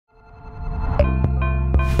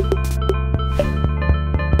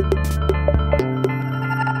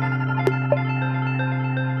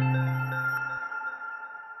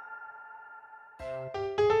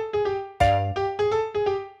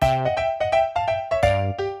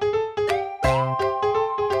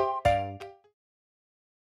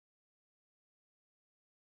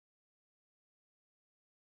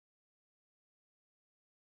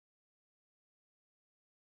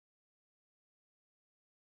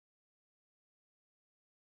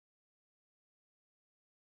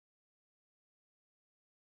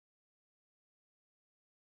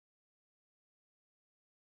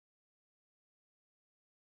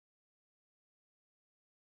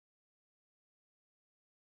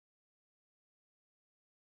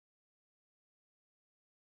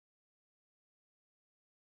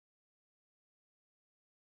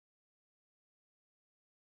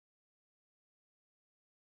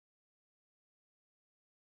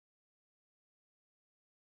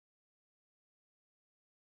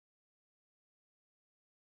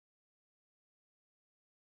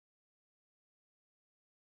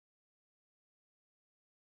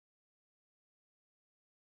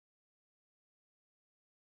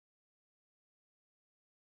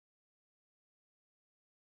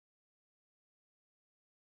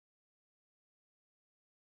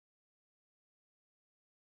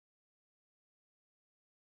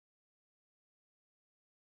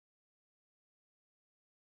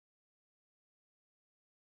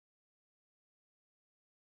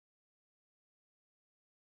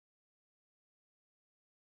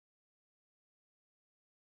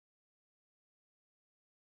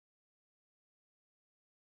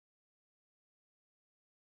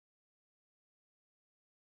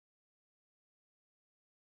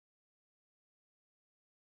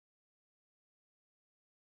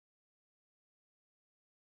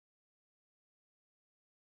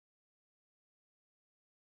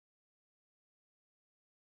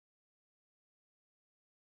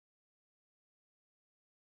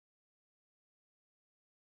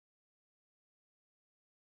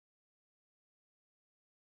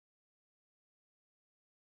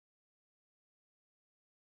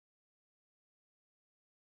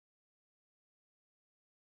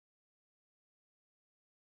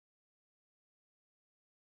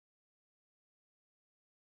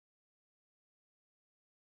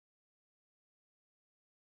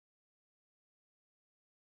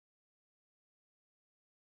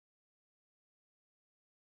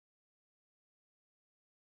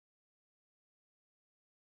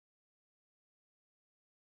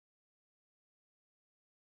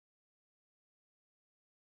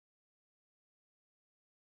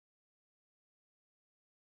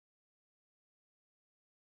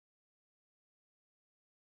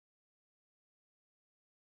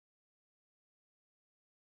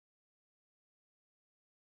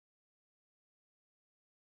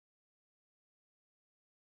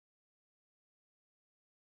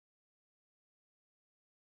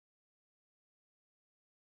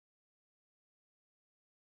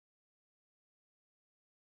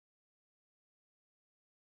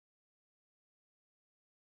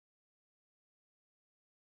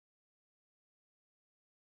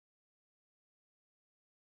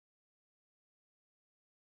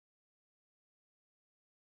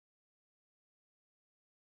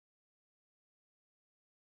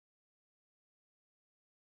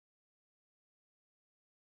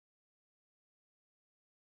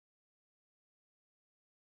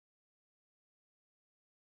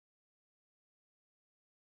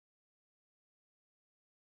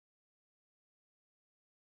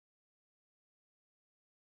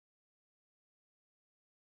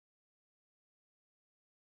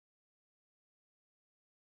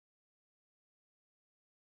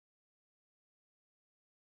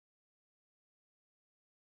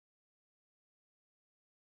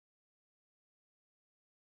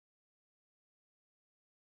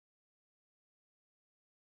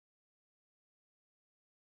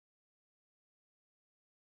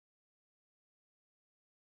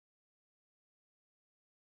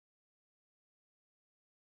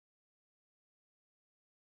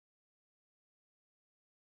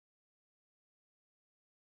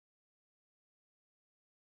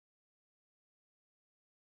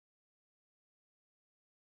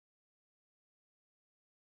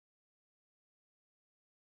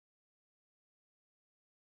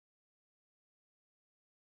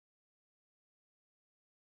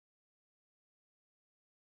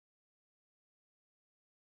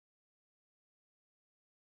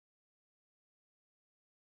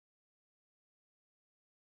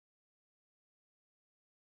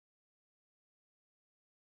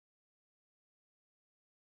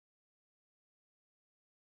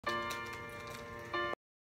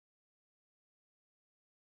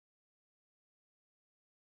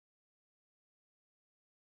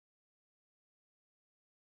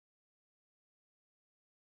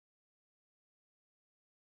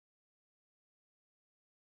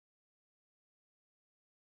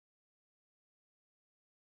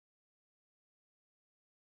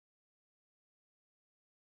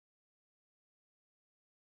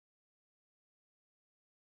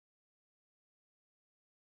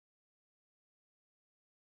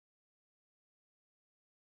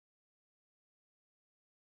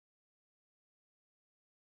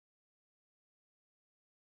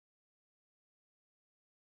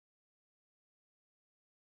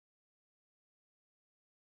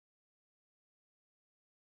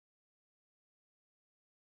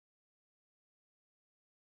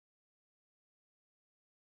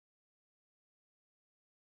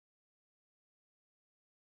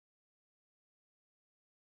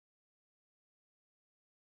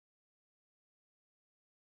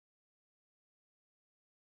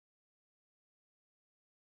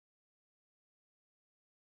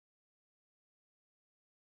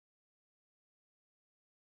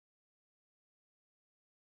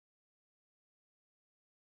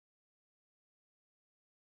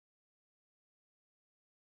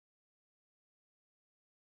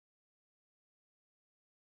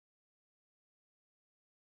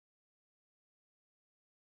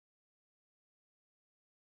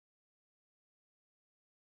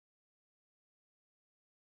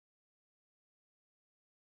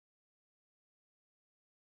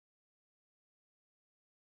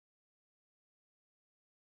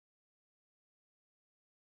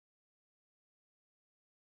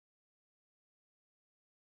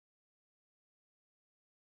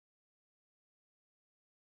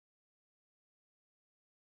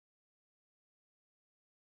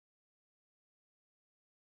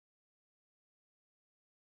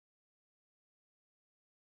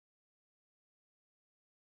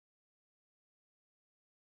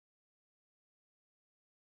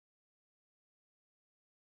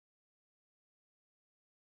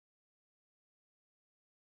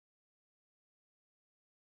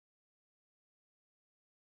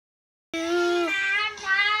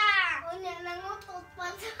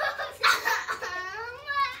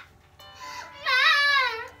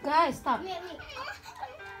Guys, stop.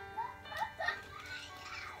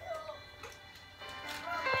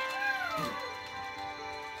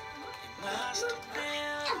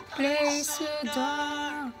 Place you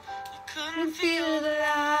down, couldn't feel the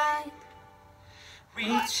light,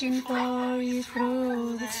 reaching for you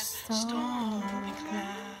through the stormy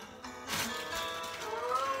cloud.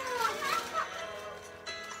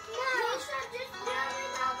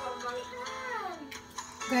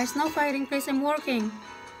 Guys, no fighting, please. I'm working.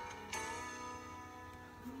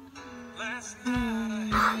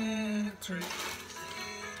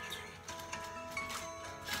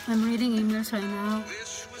 I'm reading emails right now.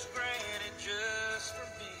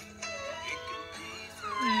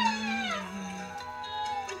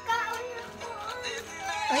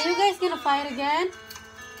 Are you guys gonna fight again?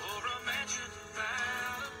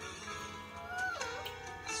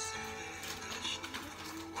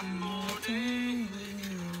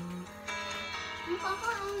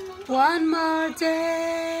 One more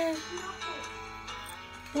day,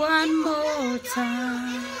 one more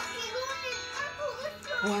time,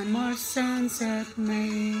 one more sunset,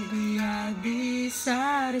 maybe I'll be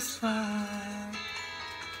satisfied.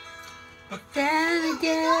 But then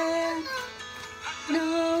again,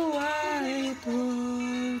 no, I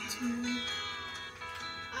want to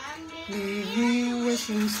leave me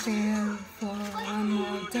wishing still for one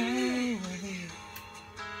more day with you.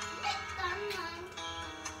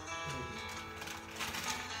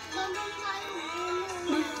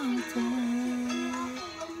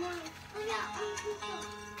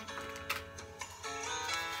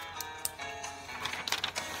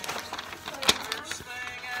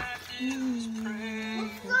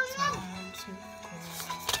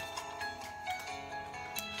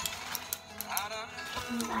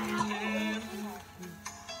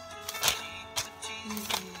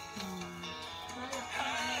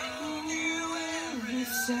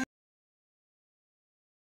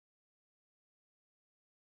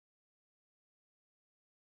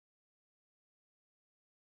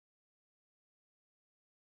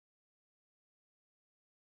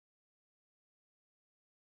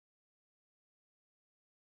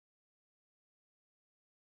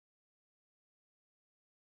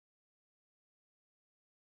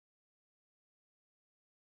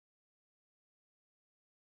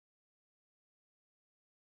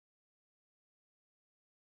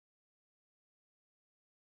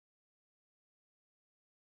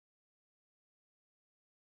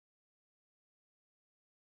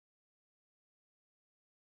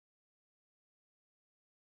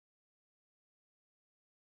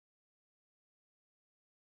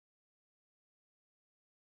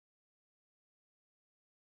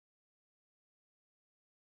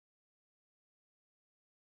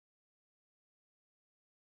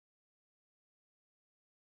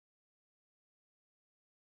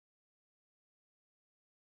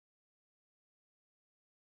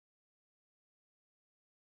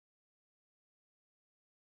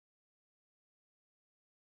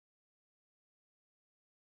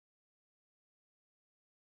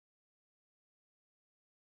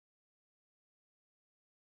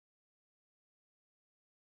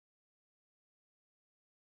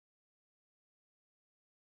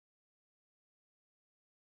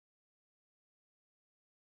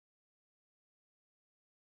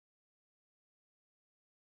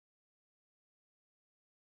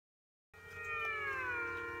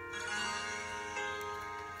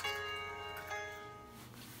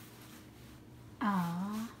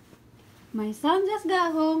 My son just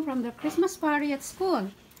got home from the Christmas party at school.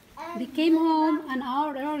 He came home an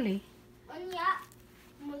hour early.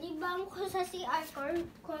 Mulibang ko sa CR karon.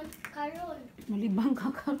 Mulibang ka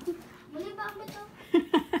karon? Mulibang ba to?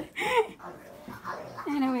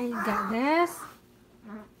 Anyway, you got this.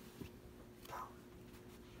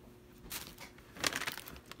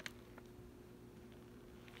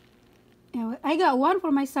 I got one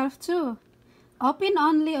for myself too. Open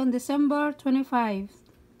only on December 25th.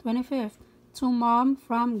 To Mom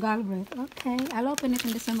from Galbraith. Okay, I'll open it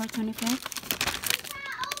on December 25th.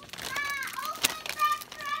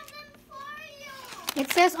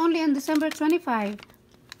 It says only on December 25.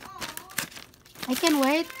 I can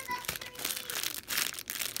wait.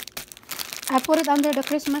 I put it under the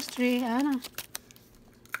Christmas tree. Anna.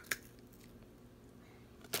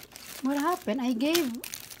 What happened?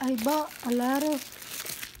 I bought a lot of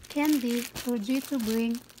candy for G to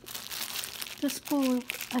bring to school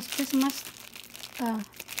as Christmas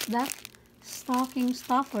that stocking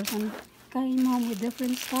stuffers, and came home with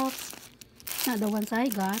different stuffs. Not the ones I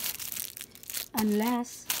got,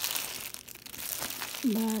 unless,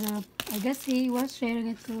 but I guess he was sharing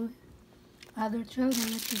it to other children,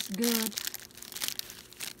 which is good.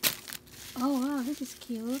 Oh wow, this is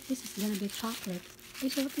cute. This is gonna be chocolate.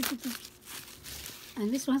 Isha, what did you do?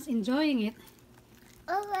 And this one's enjoying it.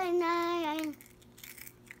 Open, nine.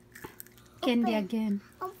 Candy Open. again.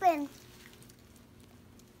 Open.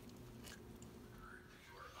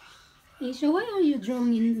 Isha, why are you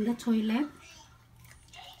drawing in the toilet?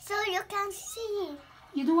 So you can see.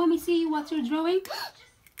 You don't want me to see what you're drawing?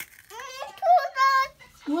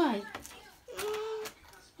 Why?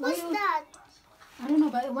 What's you- that? I don't know,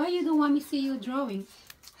 but why you don't want me to see you drawing?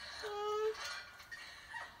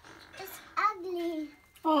 It's ugly.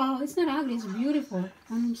 Oh, it's not ugly, it's beautiful.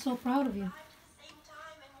 I'm so proud of you.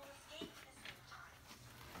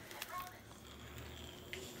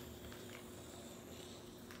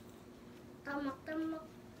 Tamak-tamak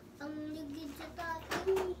ang ligid sa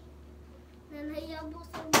tating. Nanayabok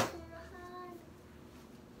sa basurahan.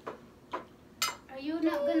 Are you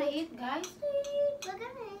not gonna eat, guys? We're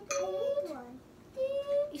gonna eat one.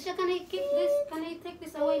 Isha, can I keep this? Can I take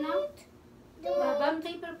this away now? Bam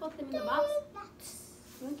paper, put them in the box.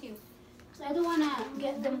 Thank you. So I don't wanna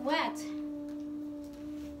get them wet.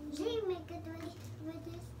 Jay, make it with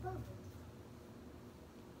this book.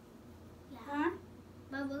 Yeah. Huh?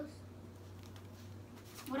 Bubbles.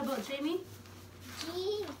 What about Jamie?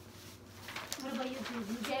 G. What about you? Did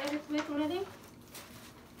you get it wet already?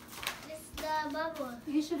 This the bubble.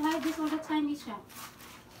 You should hide this all the time, Isha.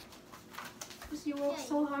 Because you work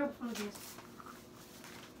so hard for this.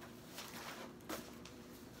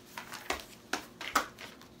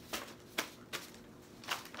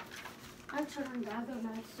 I'll turn on the other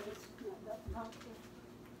light so it's not that dark here.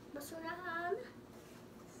 Basurahan.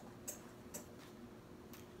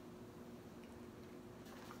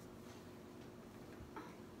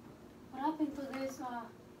 What happened to this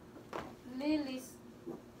Lily's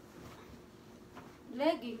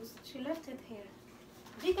leggings? She left it here.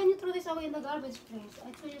 G, can you throw this away in the garbage, please?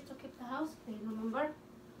 I told you to keep the house clean, remember?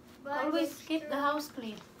 Always keep the house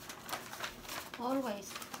clean.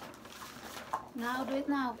 Always. Now, do it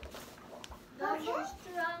now. Okay.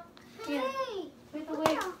 Here. Hey. Throw it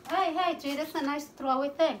away. Hey, hey, G, that's a nice throw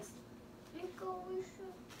away. Thanks.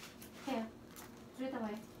 Here. Throw it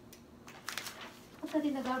away. Put that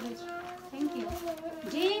in the garbage. Thank you.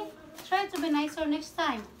 G, try to be nicer next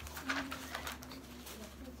time.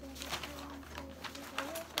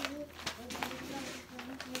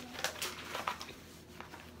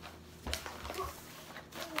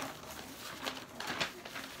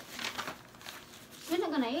 You're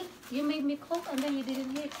not gonna eat. You made me cook and then you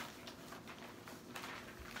didn't eat.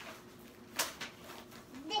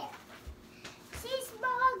 There.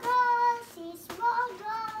 Cheeseburger.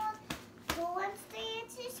 Cheeseburger. Who wants to eat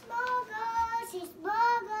cheeseburger?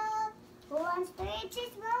 Cheeseburger. Who wants to eat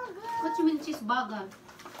cheeseburger? What do you mean cheeseburger?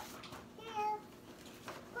 Here.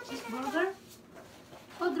 Put it in the Cheeseburger?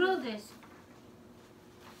 Who drew this?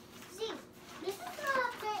 See, this is not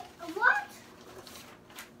a what?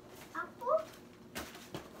 Apple?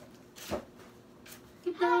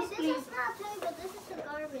 Keep the Hey, house this clean. is not table, this is the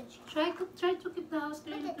garbage. Try to keep the house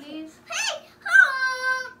clean, Look at please. Hey!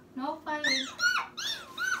 Ah! No fighting.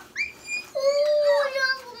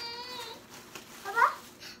 Papa,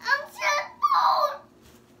 ang cellphone!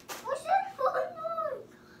 Ang cellphone nun!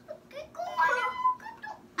 Okay, kung ano mo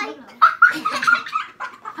kato. Ay!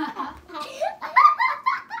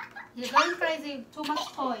 You're going crazy. Too much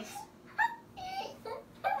toys.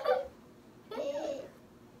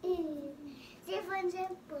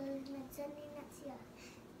 Cellphone, nagsanay na siya.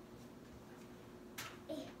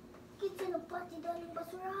 Kita na pati daw ng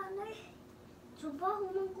basurahan eh.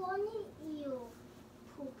 Subaho man ko ani. Iyo.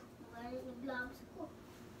 Poop. Mga naglabas ko.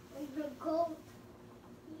 Nag-coat.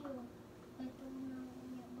 Iyo. Ito na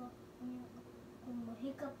niya ba? Kung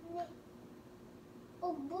mahikap ni.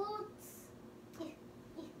 Oh, boots.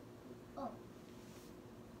 Oh.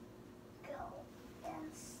 Go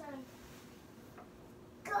inside.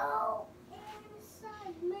 Go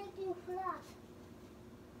inside. Make you flat.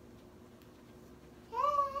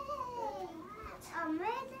 Hey! I'm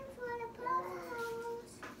waiting for the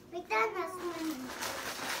pose. McDonald's money.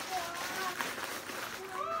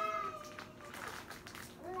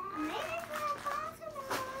 I'm waiting for the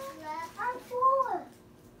pose. I'm full.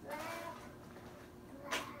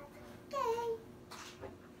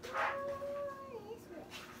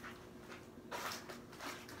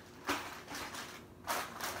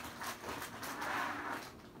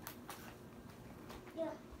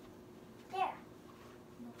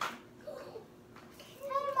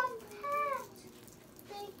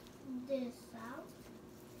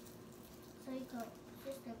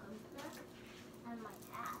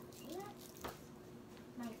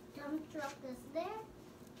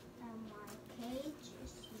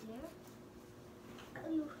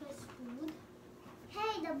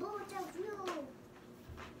 the boot of you.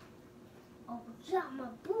 Oh yeah, my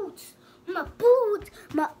boots. My boots.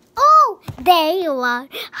 Oh, there you are.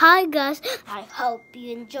 Hi guys. I hope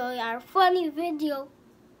you enjoy our funny video.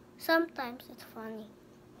 Sometimes it's funny.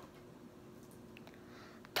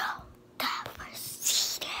 Don't ever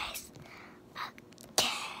see this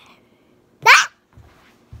again. Ah!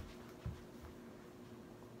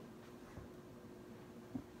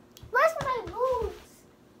 Where's my boots?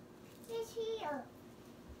 It's here.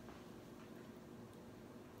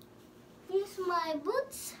 Here's my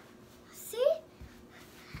boots. See?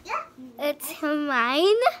 Yeah. It's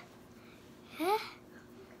mine. Huh?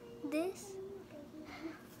 This.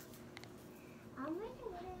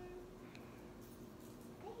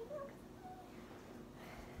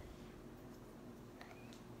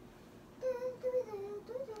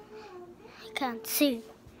 I can't see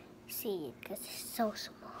it because it's so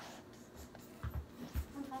small.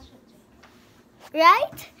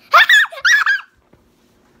 Right?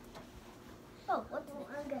 Oh, what's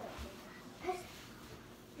this?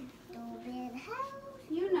 Stupid house.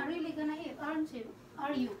 You're not really gonna eat, aren't you?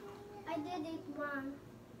 Are you? I did it, Mom.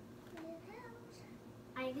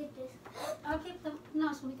 I did this. I'll keep them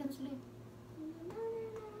now so we can sleep.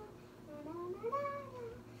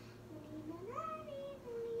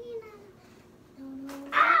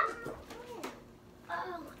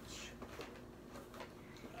 Ouch!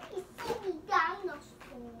 It's a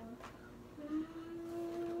dinosaur.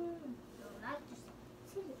 Don't like this.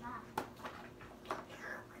 See that?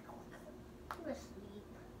 Go to sleep.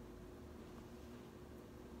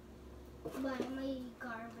 My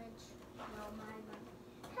garbage. No, my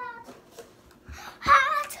hat.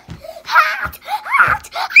 Hat! Hat! Hat!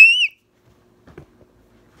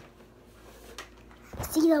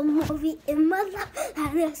 See the movie in my life.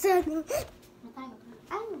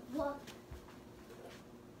 I'm what?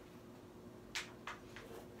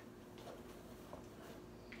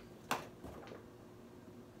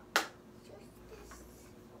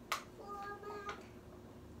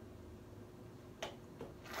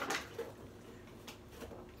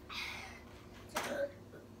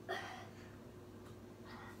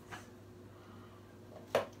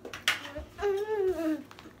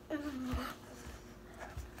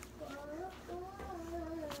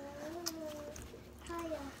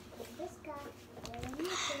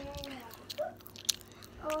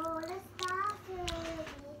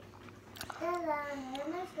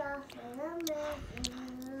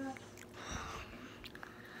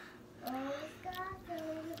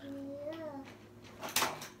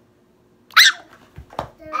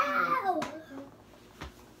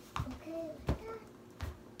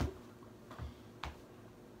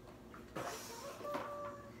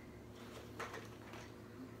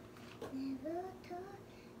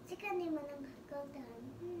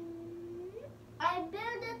 I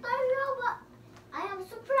built a toy robot. I have a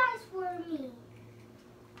surprise for me.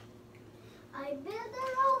 I built a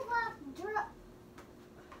robot,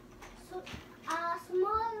 a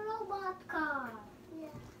small robot car.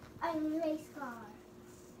 Yeah. A race car.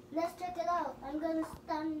 Let's check it out. I'm gonna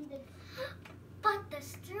stand it. But the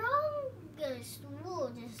strongest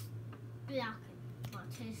wood is black, but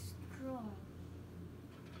it's strong.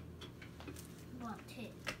 But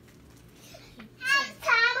it. I'm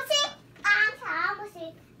Thomasy.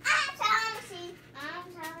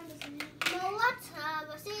 No, what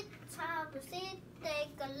Thomasy?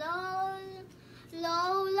 Take a low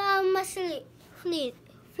feet.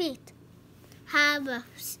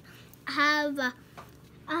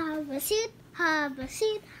 Have a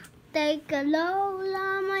seat. Take a low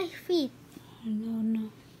my feet. No.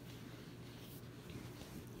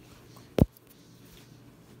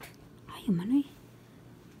 Ay, Manoy.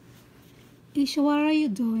 Isha, what are you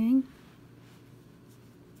doing?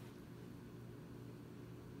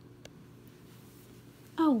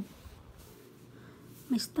 Oh,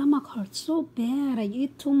 my stomach hurts so bad. I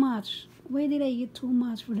eat too much. Why did I eat too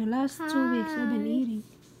much? For the last 2 weeks I've been eating.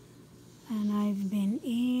 And I've been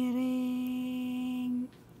eating.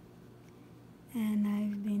 And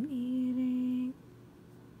I've been eating.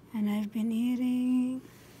 And I've been eating.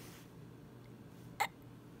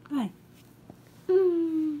 Hi.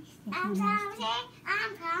 I'm Thomasy.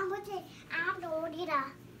 I'm Dorita.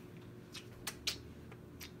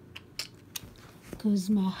 Cause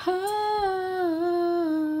my heart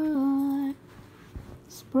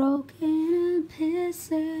is broken in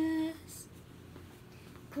pieces.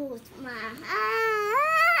 Cause my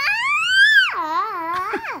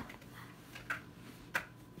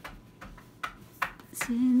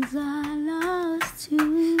Since I lost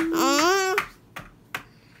you.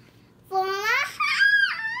 For my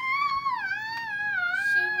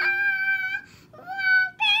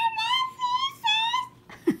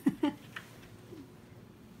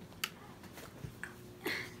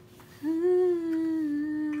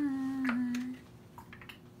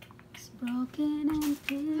broken in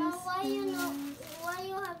pieces. Mom, why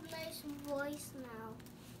you have nice voice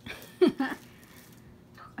now?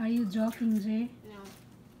 Are you joking, Jay? No.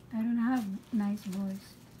 I don't have nice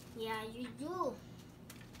voice. Yeah, you do. Oh,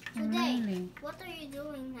 Today, really? what are you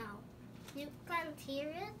doing now? You can't hear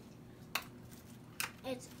it?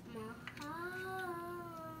 It's my heart.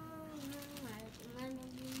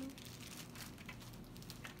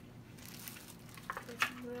 It's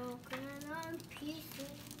broken on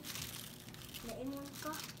pieces. Naingon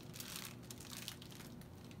ka.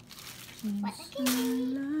 Since I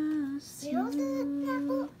lost Since you,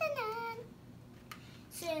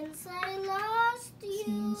 I lost you.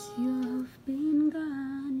 since you've been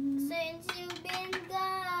gone, Since you've been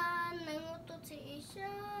gone, nangutot si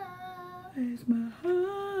Isha. where's my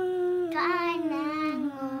heart?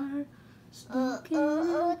 Kanang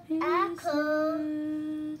Broken in ako.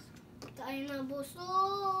 pieces. Kay nabusog.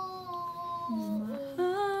 My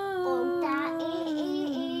Og heart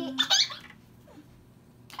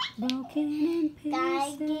broken in Kay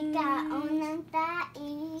pieces. gikaon ng tai.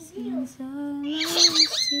 Since I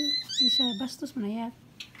lost you. Isha, bastos mo na yan.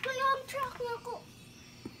 Kaya ang truck na ko.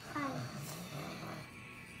 Ay.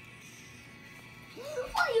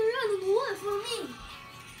 Why you running away from me?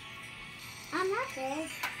 I'm not dead.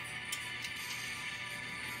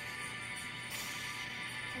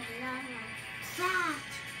 Kailangan. Fat.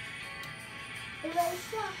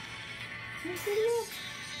 Elisa. Nasilip.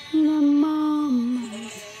 In a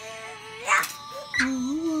moment,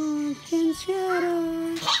 oh, can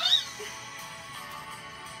shadow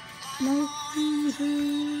like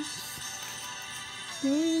angels,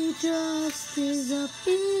 they just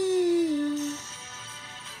disappear.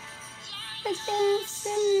 Like dance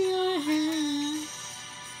in your hand,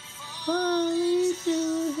 falling to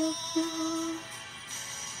the floor.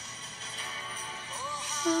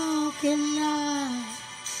 How can I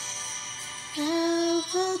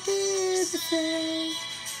ever be the same?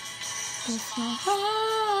 'Cause my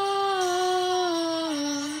heart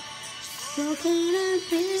broken in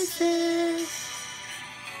pieces.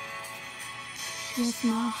 Yes,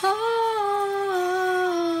 my heart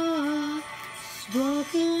is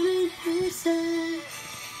broken in pieces.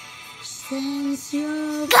 Since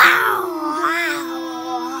you're gone,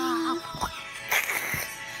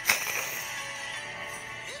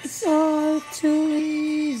 it's all too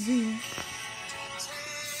easy.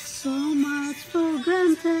 So much for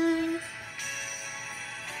granted.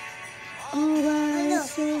 Oh, but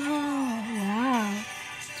it's so hard, wow,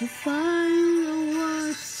 to find the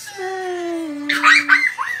words to say.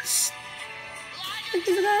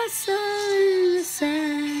 Because I saw in the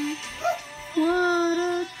sand,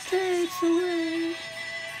 water takes away.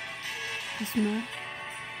 It's my,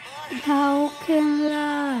 how can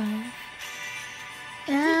life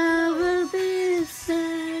ever be the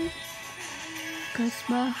same? 'Cause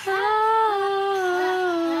my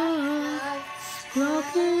heart's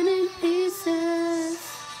broken in pieces.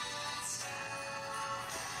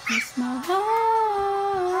 Yes, my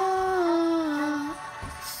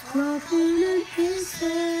heart's broken in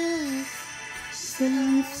pieces.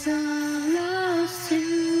 Since I lost you.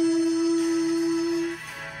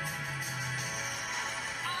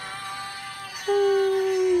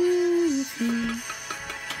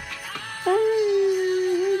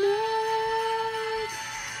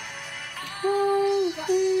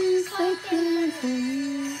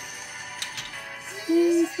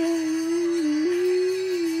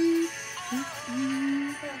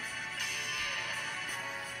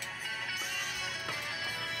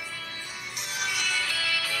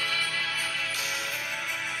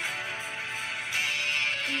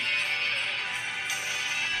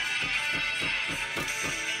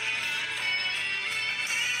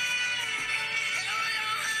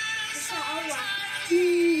 Sa awa.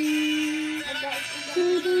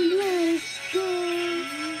 Couldn't let it go.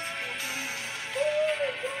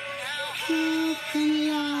 How can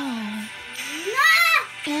life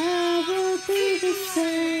ever be the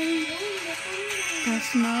same? 'Cause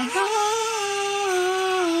my heart's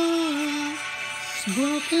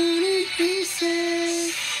broken in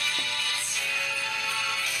pieces.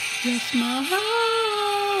 Yes, my heart's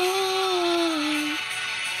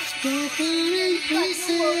broken in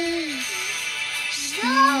pieces.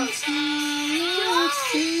 Since I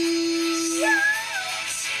lost you.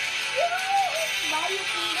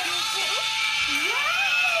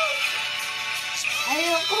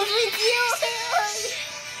 Ayoko video.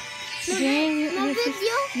 Jay,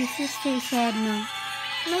 Na-video? your sister is sad now.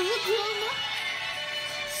 Na-video mo?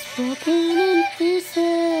 Broken in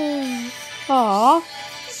pieces. Aww.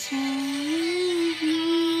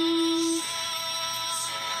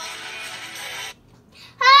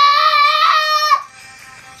 Ah!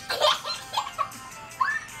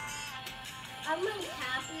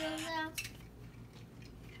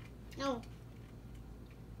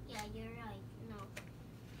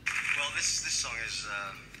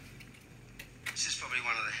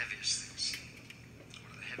 heaviest things.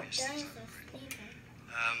 One of the heaviest things I've ever written.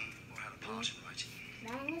 Or had a part in writing.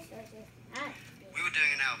 We were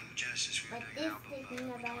doing an album, Genesis. We were doing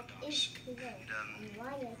an album, We Can't Dance. And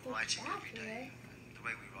writing every day. And the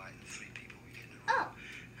way we write, 3 people, we get in a room.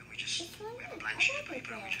 And we have a blank sheet of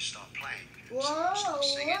paper and we just start playing. And start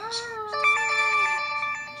singing the songs.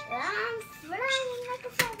 I'm flying like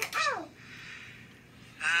a feather. Ow!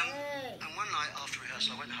 And one night after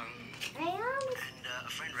rehearsal, I went home and a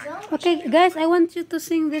friend rang me. Okay, guys, I want you to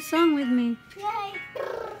sing this song with me. Yay!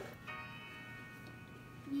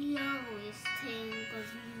 We always think of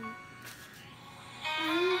you.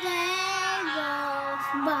 And day goes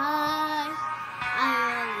by. I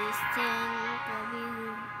always think of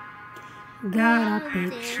you. Got a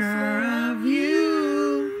picture of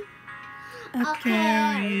you. I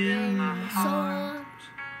carry in my heart.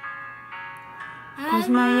 Close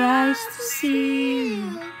my eyes to see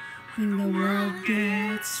you when the world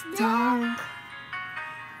gets dark.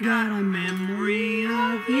 Got a memory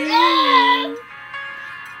of you.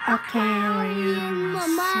 I carry in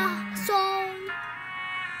my soul.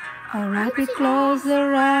 I wrap it close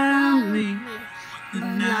around me. The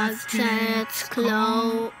night gets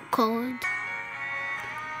cold.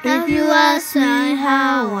 If you ask me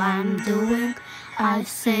how I'm doing, I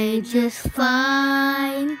say just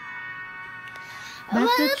fine. But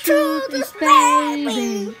the truth is,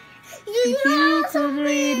 baby, if you could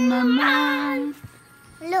read my mind,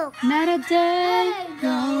 Look. not a day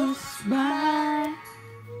goes by.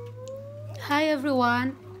 Hi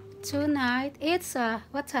everyone. Tonight it's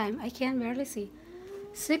what time? I can barely see.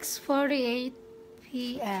 6:48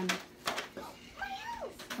 p.m.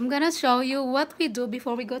 I'm gonna show you what we do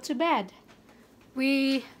before we go to bed.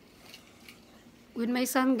 When my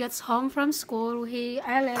son gets home from school,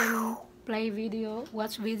 I let him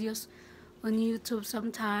watch videos on YouTube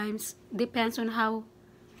sometimes. Depends on how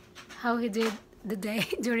he did the day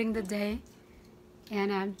during the day.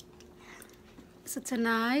 And so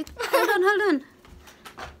tonight, hold on.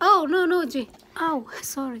 Oh no, G. Oh,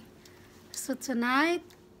 sorry. So tonight,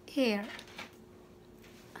 here.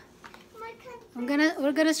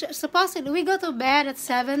 Supposedly we go to bed at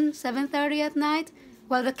 7:30 at night.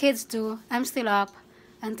 Well, the kids do. I'm still up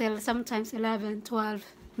until sometimes 11, 12,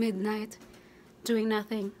 midnight, doing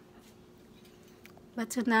nothing. But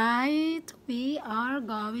tonight we are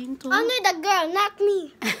going to. Only the girl, not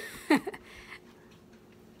me.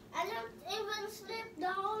 I don't even sleep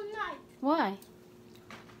the whole night. Why?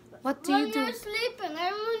 What do you do? When you're sleeping,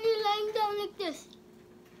 I'm only lying down like this.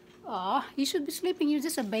 Oh, you should be sleeping. You're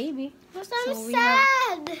just a baby. Because I'm So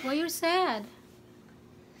sad. Why you're sad?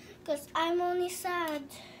 Because I'm only sad.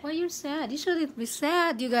 Why you're sad? You shouldn't be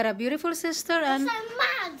sad. You got a beautiful sister and. Because I'm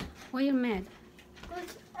mad. Why you're mad?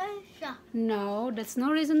 Because I'm sad. No, that's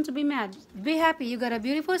no reason to be mad. Be happy. You got a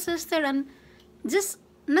beautiful sister and just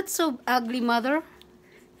not so ugly mother.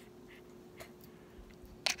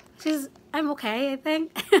 I'm okay, I think.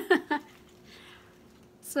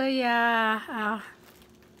 So yeah,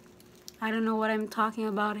 I don't know what I'm talking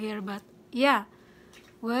about here, but yeah,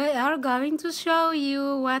 we are going to show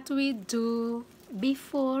you what we do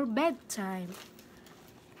before bedtime.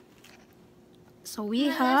 So we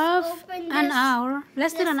have an hour,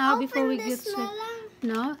 less than an hour before we get to.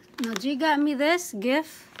 No, G got me this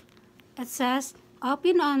gift. It says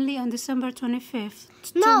open only on December 25th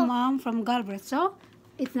to Mom from Galbraith. So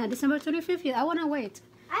it's not December 25th yet. I wanna wait.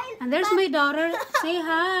 And there's my daughter. Say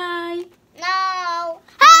hi. No.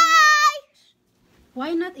 Hi.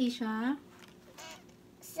 Why not, Isha?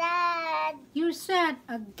 Sad. You're sad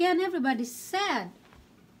again. Everybody's sad.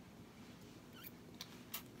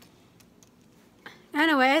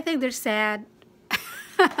 Anyway, I think they're sad.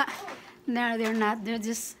 No, they're not. They're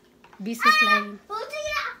just busy playing.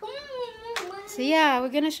 So yeah,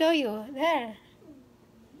 we're gonna show you there.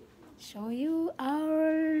 Show you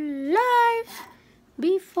our life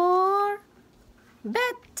before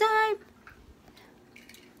bedtime.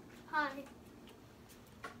 Hi.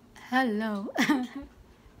 Hello.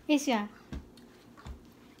 Isha.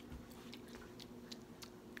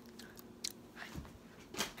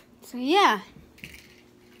 So yeah,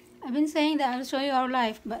 I've been saying that I'll show you our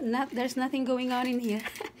life, but there's nothing going on in here.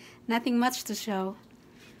 Nothing much to show.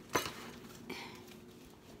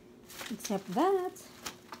 Except that.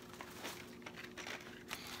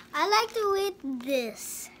 I like to eat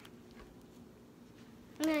this.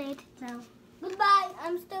 I'm gonna eat it now. Goodbye.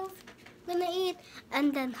 I'm still gonna eat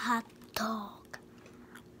and then hot dog.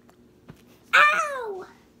 Ow!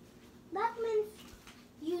 That means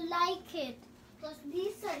you like it because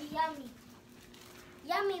these are yummy.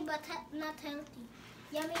 Yummy but not healthy.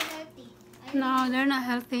 Yummy healthy. No, they're not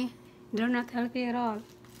healthy. They're not healthy at all.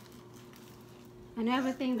 And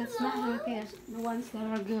everything that's not healthy is the ones that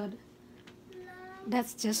are good.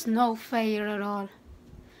 That's just no fair at all.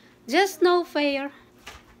 Just no fair.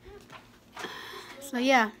 So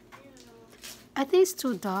yeah, I think it's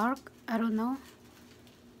too dark. I don't know.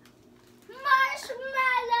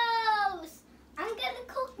 Marshmallows! I'm gonna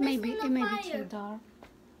cook this Maybe in it a may fire. be too dark.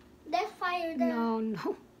 There's fire there. No.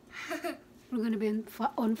 We're gonna be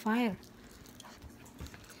on fire.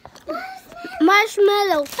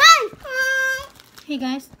 Marshmallow. Hey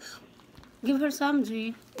guys, give her some,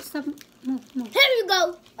 G. Stop. Move. Here you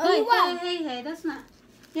go. Hey, that's not.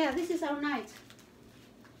 Yeah, this is our night.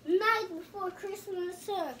 Night before Christmas,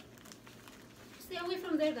 sir. Stay away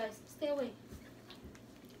from there, guys. Stay away.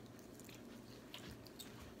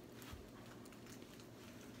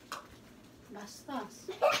 Bastos.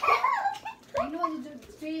 I know you do.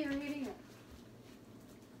 Stay reading it.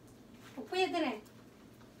 Pwede rin.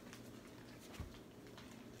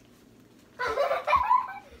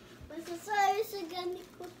 Masasabi sa ganit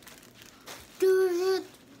ko. Durut.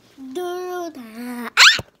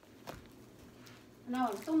 No,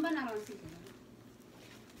 tumba na ron sige.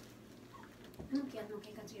 Anong kiyat mo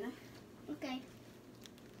kay Kajina? Okay.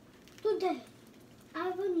 Today, I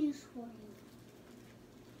have a news for you.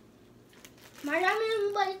 Marami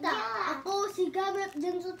ng balita. Ako si Gabriel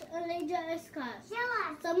Jensen Aleja Escas.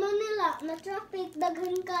 Sa Manila, na traffic,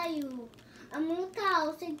 daghan kayo. Ang mga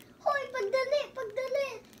tao, sig, hoy, pagdali.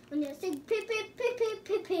 Ano, sig, pip.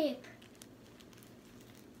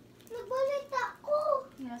 Nagbalita ko.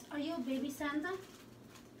 Yes. Are you baby Santa?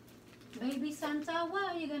 Baby Santa,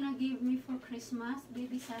 what are you gonna give me for Christmas,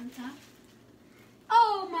 baby Santa?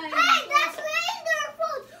 Oh my Hey, God. that's reindeer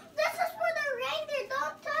food. This is for the reindeer.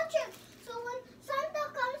 Don't touch it. So when Santa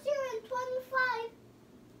comes here in 25,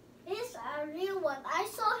 he's a real one. I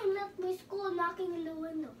saw him at my school knocking in the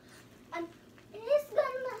window. And he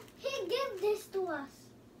gave this to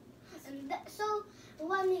us. And so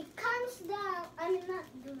when he comes down, not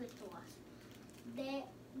give it to us. They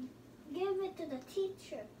give it to the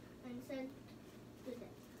teacher and said to them.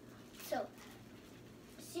 So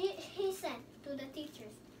he said to the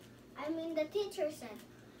teachers. The teacher said,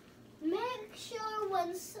 make sure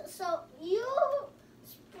so you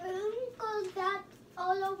sprinkle that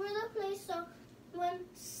all over the place. So when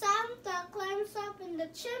Santa climbs up in the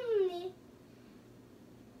chimney,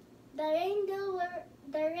 the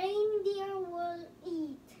reindeer will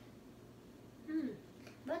eat.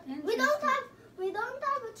 But we don't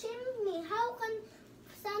have a chimney. How can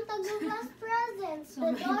Santa give us presents? So The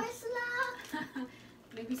maybe- door is locked.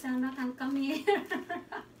 Baby Santa can come here.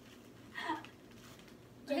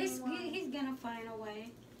 He's gonna find a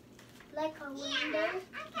way. Like a window.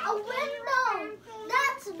 A window!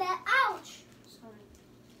 That's bad. Ouch! Sorry.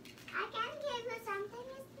 I can give you something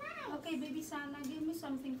nice. Okay, baby Santa, give me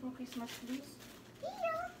something for Christmas, please.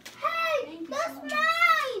 Hey! Thank you That's so much.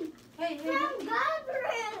 mine! Hey, From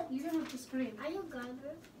Gabriel! you don't have to scream. Are you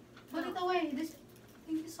Gabriel? Put it away.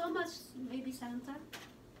 Thank you so much, baby Santa.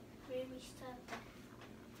 Baby Santa.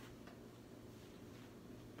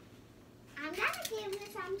 I'm gonna give you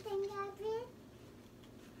something, Gabriel.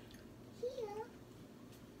 Here.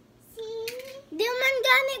 See? Di man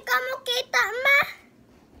gani ka mo kita, ma.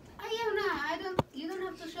 Ayaw na. You don't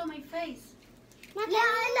have to show my face. Yeah,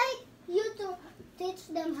 I like you to teach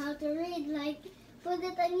them how to read, like put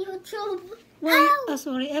it on YouTube. Ow!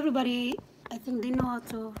 Sorry, everybody. I think they know how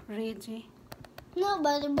to read, G. No,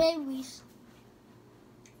 but the babies.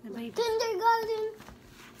 The baby. Kindergarten.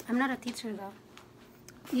 I'm not a teacher, though.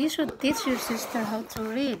 You should teach your sister how to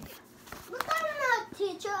read. But I'm not a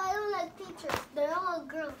teacher. I don't like teachers. They're all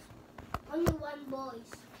girls. Only one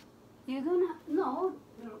boys. You don't have, no.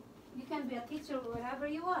 You can be a teacher wherever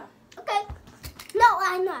you are. Okay. No,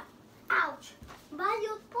 I'm not. Ouch.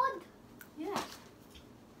 Bayot pod. Yeah.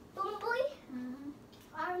 Tumboy. Mm-hmm.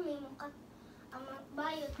 Army mo ka.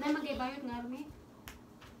 Bayot. May mag-ibayot nga, Army.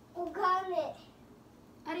 Ugani.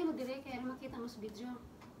 Ari mo dire, kaya makita mo sa video.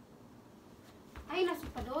 Ay, nasa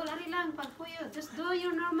padol. Ari lang, pagpuyo. Just do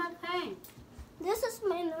your normal thing. This is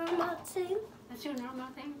my normal thing. That's your normal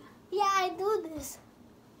thing. Yeah, I do this.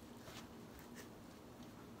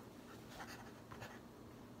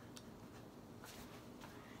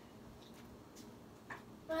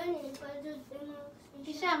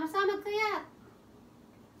 Isha, masamag kaya.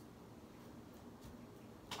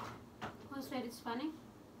 Who said it's funny?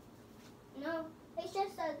 No, it's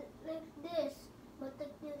just like this, but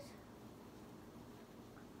like this.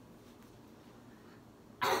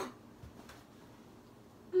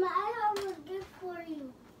 Ma, I have a gift for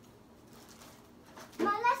you.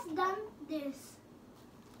 Ma, let's dump this.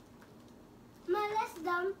 Ma, let's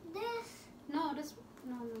dump this. No,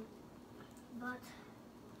 no. But but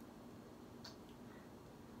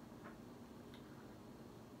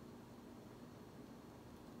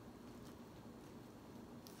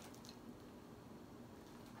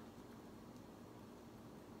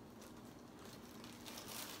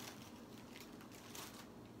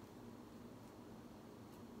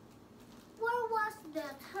where was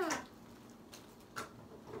that, huh?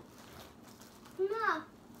 No.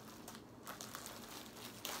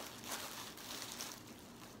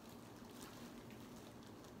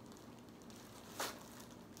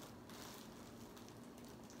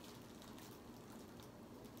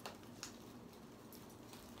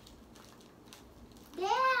 There!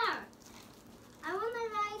 I wanna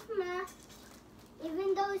write math,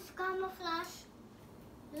 even though it's camouflage.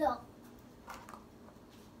 Look.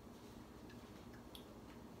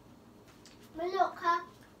 But look, huh?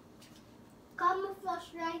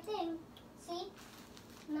 Camouflage writing. See?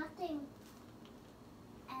 Nothing.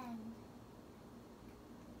 And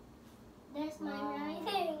there's my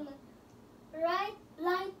writing. Right?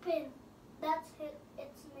 Light pin. That's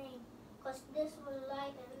its name. Because this was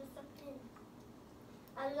light and it's a pin.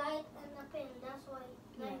 A light and a pin. That's why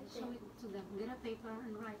Yeah, light show pin. it to them. Get a paper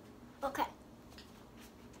and write. Okay.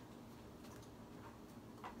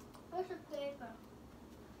 Where's the paper?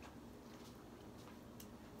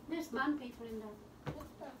 There's bond paper in there.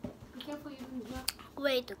 Be careful you don't drop.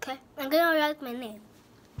 Wait, okay. I'm gonna write my name.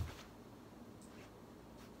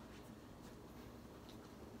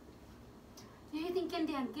 You're eating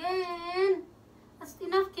candy again. That's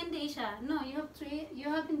enough candy, Isha. No, you have three. You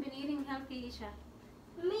haven't been eating healthy, Isha.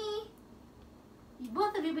 Me?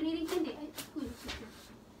 Both of you been eating candy.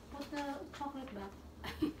 Put the chocolate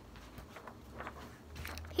back.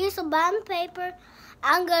 Here's a bond paper.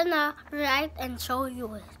 I'm gonna write and show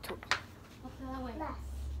you it too. Put that away.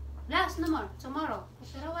 Last, no more. Tomorrow.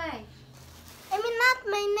 Put that away. I mean, not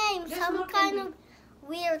my name. There's Some more kind candy. of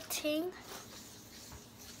weird thing.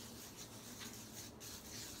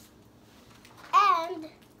 And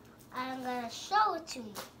I'm gonna show it to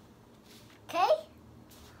you. Okay?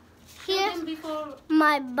 Tell Here's them before.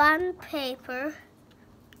 my bond paper.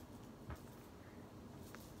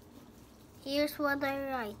 Here's what I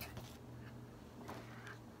write.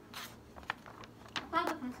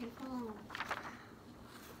 Apaga ng cellphone.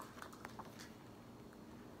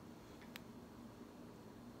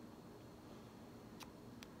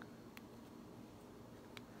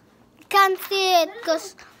 Can't see it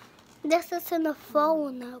because this is in the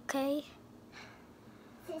phone, okay?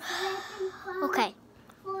 Okay,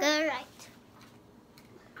 gonna write.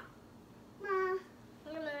 Ma,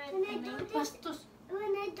 Bastos.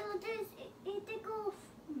 when I do this, it take off.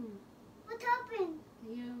 Hmm. What happened?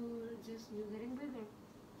 You're getting bigger.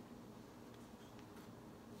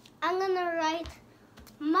 I'm gonna write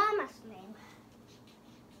Mama's name.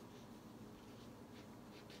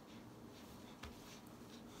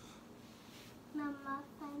 Mama,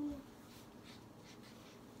 funny.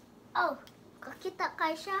 Oh, kakita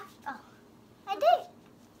kay siya? Oh, I did.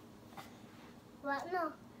 What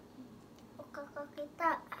no? O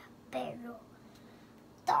kakakita. Pero,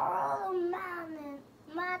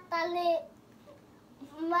 matali,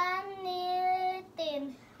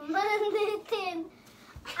 manitin.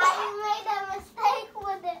 I made a mistake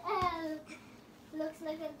with the L. Looks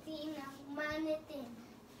like a T now. Manitin.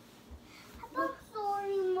 I'm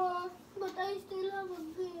sorry, Ma, but I still have a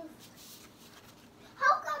gift.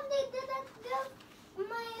 How come they didn't give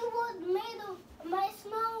my wood made of, my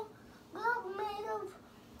snow globe made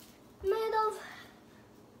of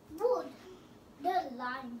wood? They're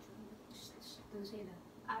lying to me. Don't say that.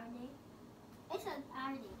 Are they? I said,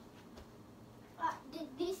 are they? Did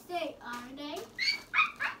they say, are they?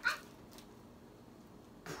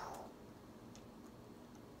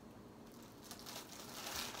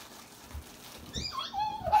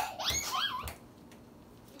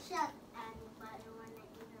 Shut anybody when I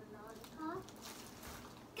eat a lollipop?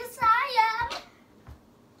 'Cause I am.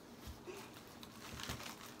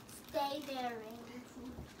 Stay there, Rainy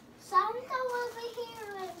Food. Santa will be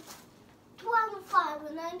here at 25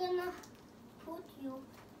 and I'm gonna put you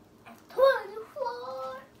at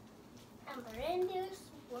 24. And the reindeers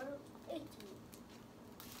were 18.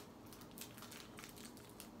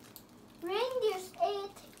 Reindeers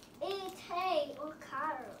ate hay or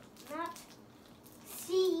carrot, not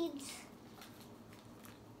seeds.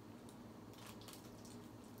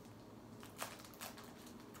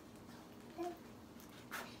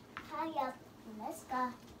 Hurry up, let's go.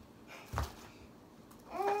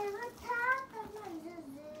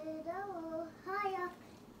 Hurry up,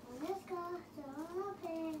 let's go.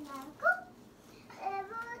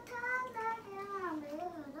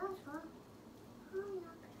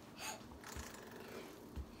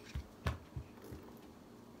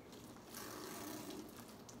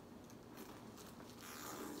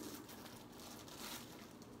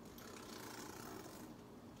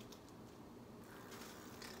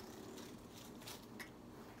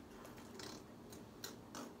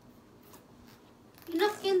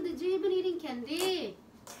 did you even eating candy?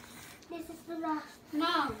 This is the last.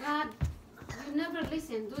 No, God. You never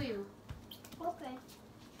listen, do you? Okay.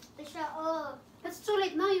 Oh. It's too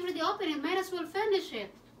late now. You already opened it. Might as well finish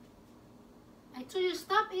it. I told you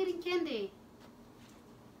stop eating candy.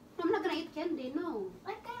 I'm not gonna eat candy, no.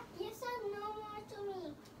 I can't. You said no more to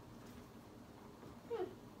me.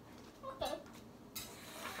 Okay.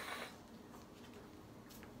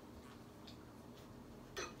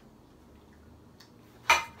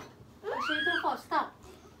 So you don't fall. Stop.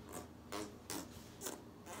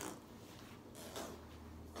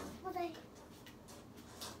 Okay.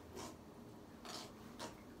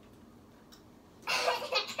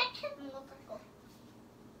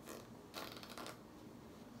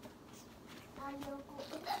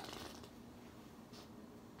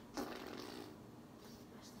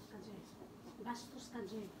 Bastos ka,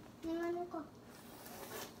 Jay. Yung ano ko?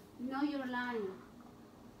 No, you're lying.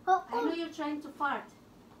 Oh, I know you're trying to fart.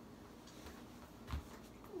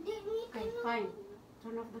 Okay, fine.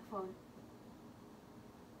 Turn off the phone.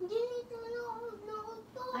 Dito na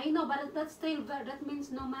to. I know, but that's still, that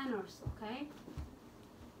means no manners, okay?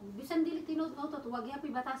 Bisan dili tinod mo to, huwag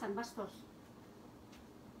yapi batasan, bastos.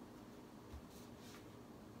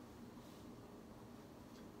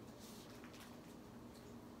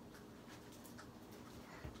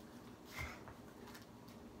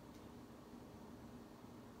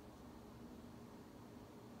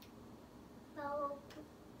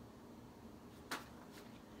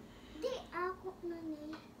 Di ako na ni.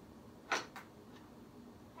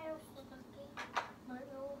 Ayaw sa kaki.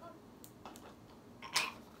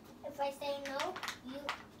 If I say no,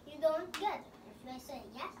 you don't get it. If I say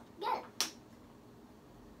yes, get it.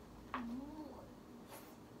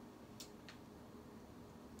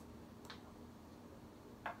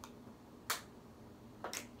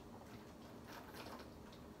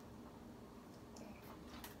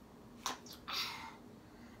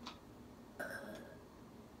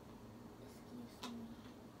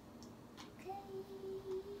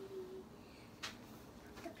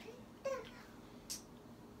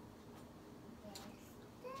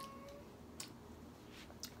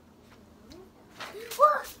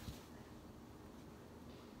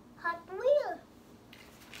 Hot Wheel.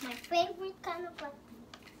 My favorite kind of Hot Wheel.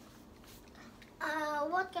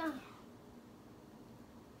 What kind?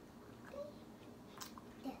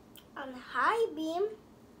 On high beam.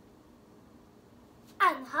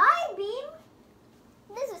 On high beam.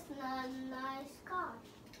 This is not a nice car.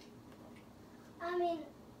 I mean,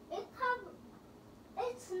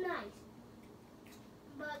 it's nice,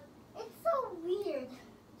 but it's so weird.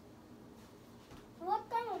 What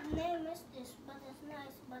kind of name is this? But it's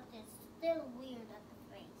nice, but it's still weird at the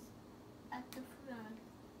face. At the front,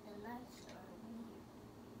 the lights are weird.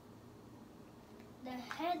 The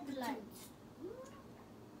headlights.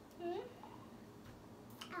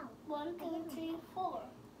 Ow. 1, 2, 3, 4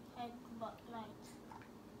 headlights.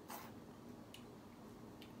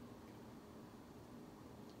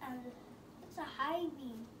 And it's a high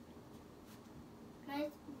beam.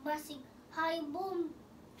 Nice, basic high boom.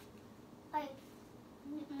 Like.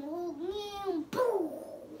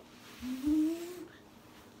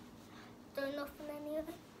 Turn off na niya.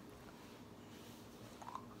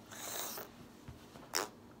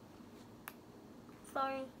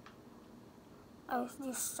 Sorry. I was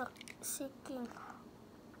just seeking.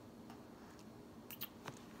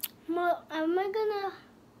 Am I gonna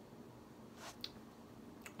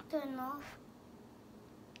turn off?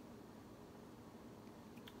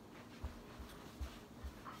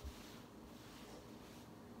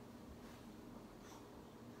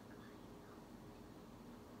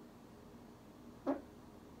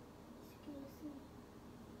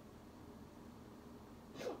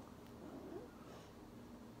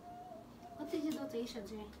 What did you do to Isha,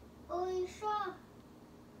 Jay? Oh, Isha.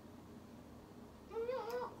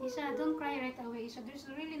 Isha, don't cry right away, Isha. There's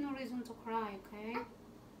really no reason to cry, okay?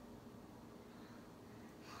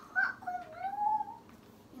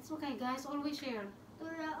 It's okay, guys. Always share.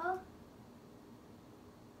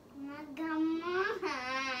 Nagamay.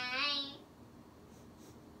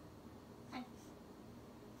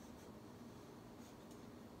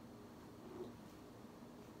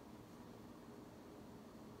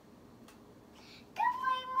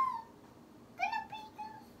 Kamay mo.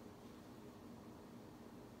 Kalapitas.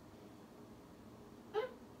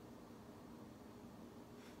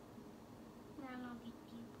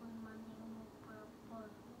 Nanagitipon man yung purple.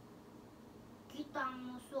 Kita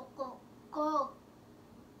mo suko ko.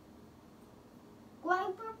 Kuha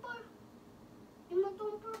yung purple. Di mo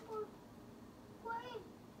itong purple. Kuha eh.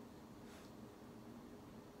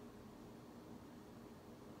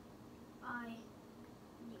 Ay.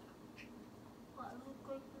 Di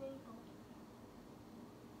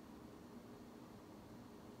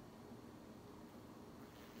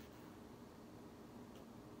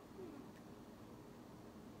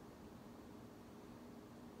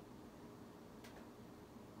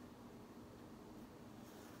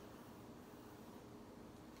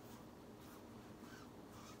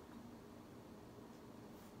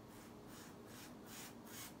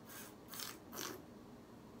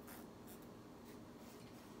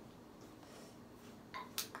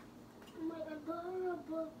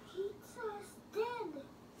but pizza is dead.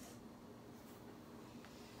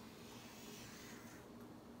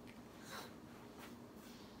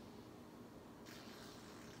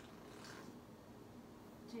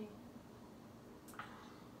 Jay.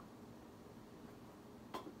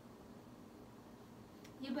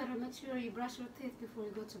 You better make sure you brush your teeth before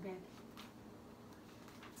you go to bed.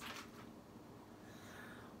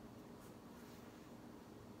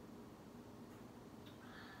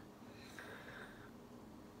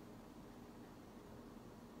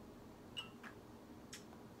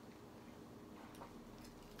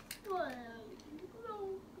 Broken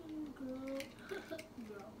girl.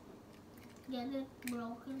 Broken. Get it?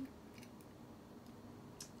 Broken.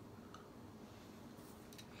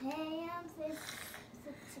 Hey, I'm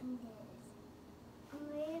fixing this. I'm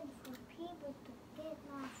waiting for people to get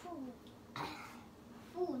my food.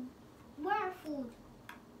 Food? Where food?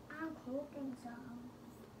 I'm cooking some.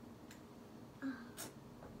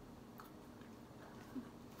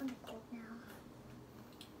 I'm cold now.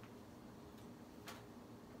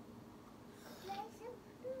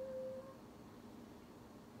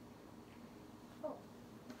 Oh.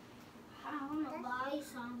 I want to buy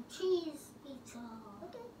some cheese pizza.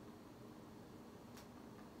 Okay.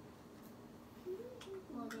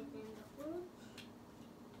 Put it in the fridge.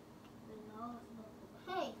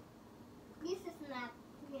 Hey, this is not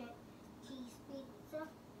yet cheese pizza.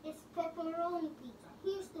 It's pepperoni pizza.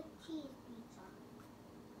 Here's the cheese pizza.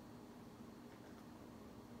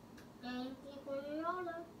 Thank you for your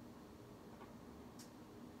order.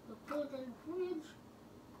 So put it in the fridge.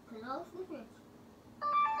 Close the fridge.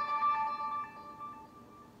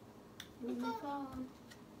 With my phone.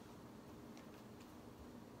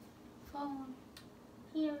 Phone.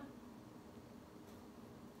 Here.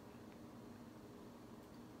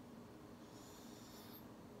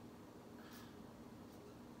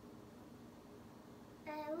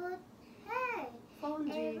 Hey.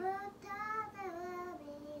 Phone, Jay.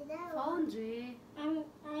 Phone, Jay. I'm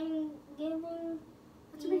giving.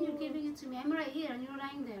 What do you mean you're giving it to me? I'm right here and you're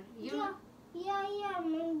lying there. Yeah.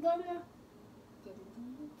 I'm gonna.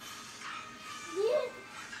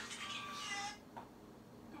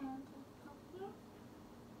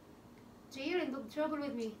 Jay, you're in trouble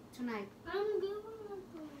with me tonight. I'm giving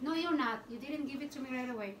it to you. No, you're not. You didn't give it to me right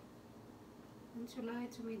away. Don't you lie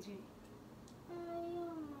to me, Jay. I'm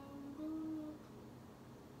doing it.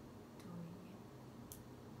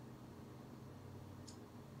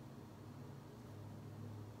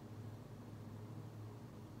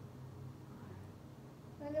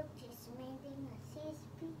 Look, she's making a cheese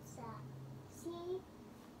pizza. See?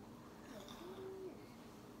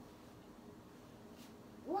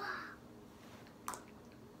 Wow!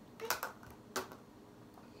 Hey,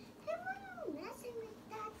 why are you messing with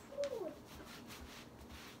that food?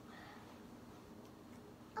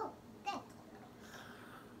 Oh, that.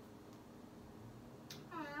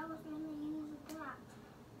 I was going to use that.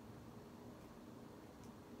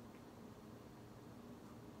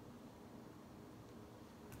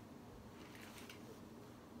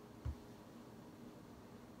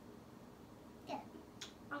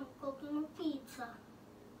 I'm cooking a pizza.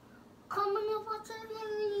 Coming up what's in the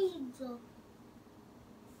leads.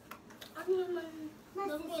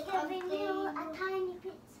 She's giving you a tiny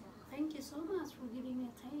pizza. Thank you so much for giving me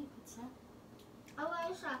a tiny pizza. Awa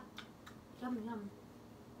isa. Yum, yum.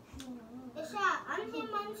 Isa, anhin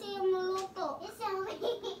man siya maluto. Isa, na It's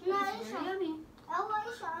isa. very yummy. Awa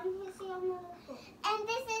isa, anhin siya maluto. And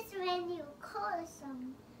this is when you call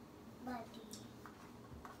somebody.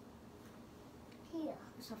 Here.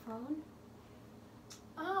 It's a phone.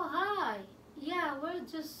 Oh, hi. Yeah, we're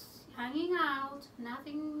just hanging out.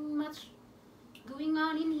 Nothing much going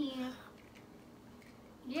on in here.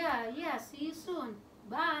 Yeah, see you soon.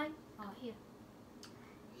 Bye. Oh, here.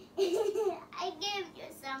 I gave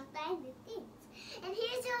you some tiny things. And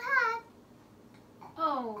here's your hat.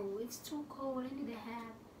 Oh, it's too cold. I need a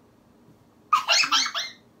hat.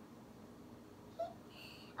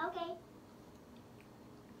 Okay.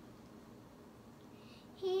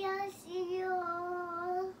 Here's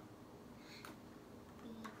your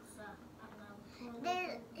pizza.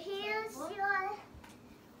 Here's your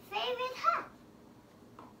favorite hat.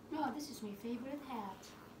 No, this is my favorite hat.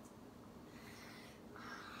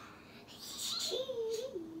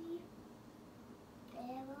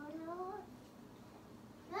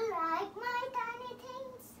 Like my tiny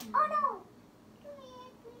things. Oh no! Come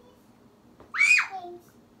here, please. Thanks.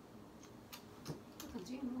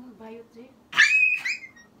 Jay, mo bayot, Jay.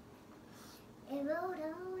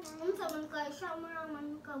 Unsa man kay siya man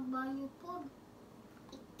kabayo pod.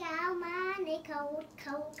 Ikaw man, ikaw.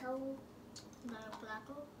 Dahil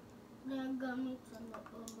plato. They're gummy to the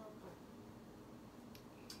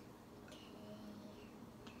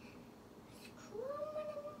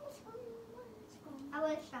I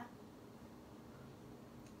wish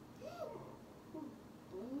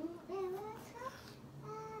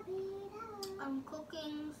I'm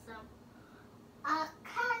cooking some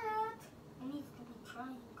carrot. It needs to be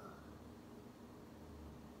triangle.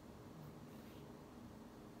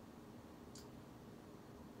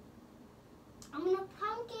 I'm in a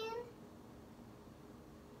pumpkin.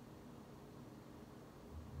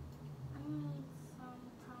 I need some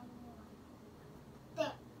tiny one.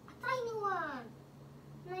 There, a tiny one.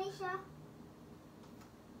 Naisha.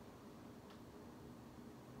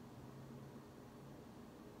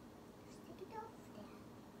 Stick it off there.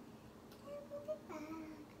 And put it back.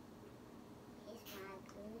 Here's my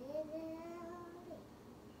glitter.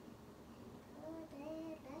 Put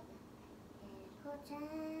it back. And put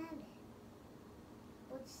some.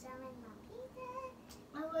 Put some in my pizza.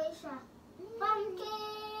 Alicia.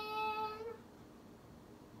 Pumpkin.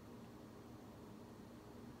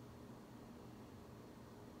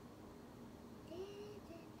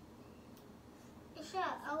 Isha,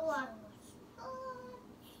 I want. Oh,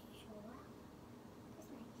 sure. That's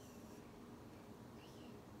nice.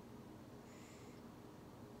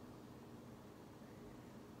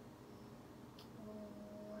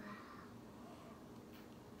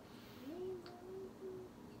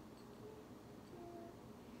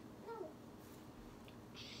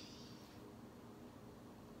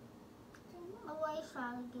 Alicia,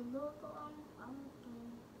 giluto ang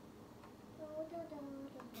pumpkin.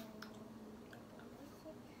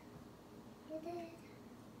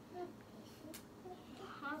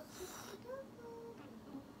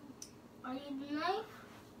 I need a knife.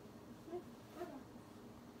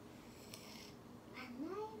 A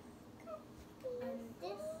knife. And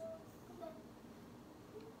this.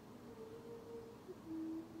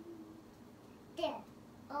 There.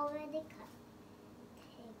 Already cut.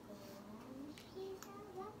 Take one piece of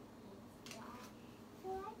that pizza so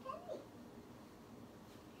I can eat.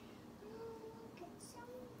 Get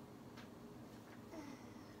some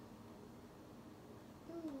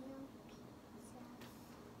yum pizzas.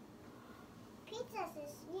 Pizzas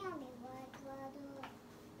is yummy, but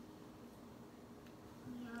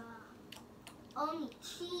yeah. Only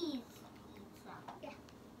cheese pizza. Yeah.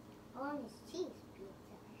 Only cheese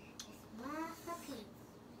pizza. It's masterpiece.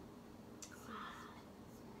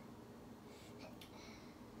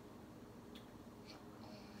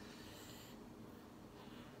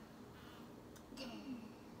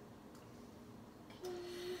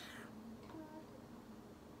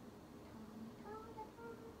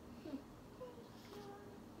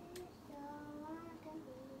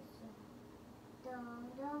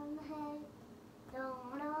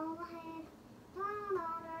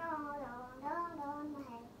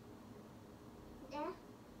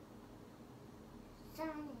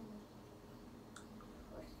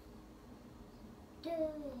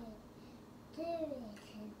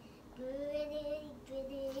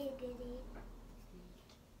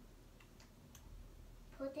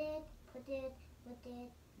 Put it,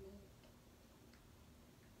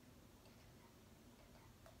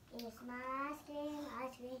 it's my ice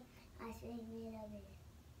cream made of it.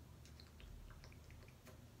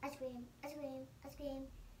 Ice cream.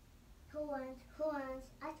 Who wants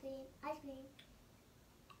ice cream?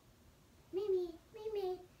 Mimi.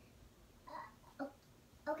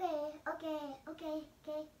 Okay.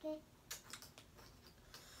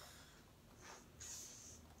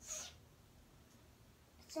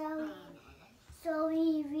 Sorry,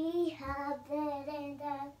 we have that and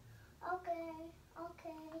that. Okay,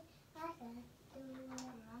 I can do it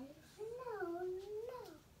right. No.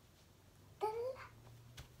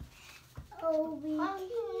 Oh, we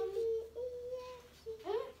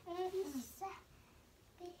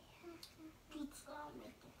pizza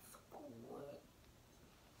make it squirt.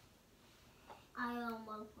 I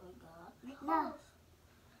almost forgot. No.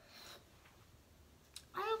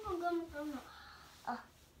 I forgot my phone.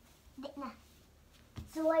 Di na.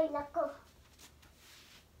 Suway lako.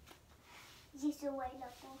 Suway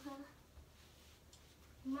lako, ha?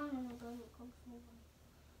 Mana na gano'n kong suway.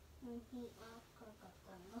 Hindi ako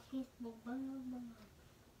kakatang. Facebook bangal.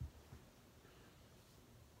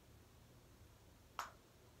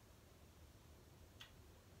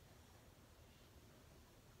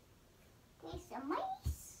 Okay, some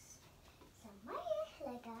mice.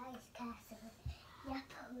 Like ice castle. Yeah,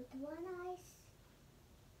 put one ice.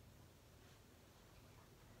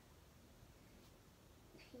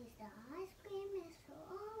 Here's the ice cream is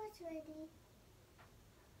always ready.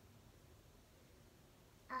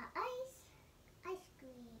 Ice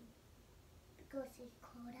cream. because it's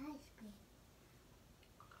called ice cream.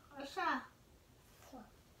 Aisha.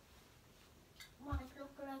 Might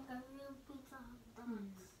look like a real pizza hot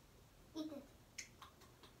dogs. Eat it.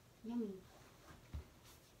 Yummy.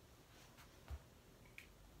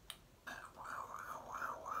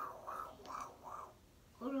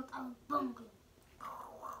 Hulot ang bangko.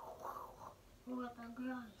 Hulot ang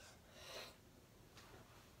rice.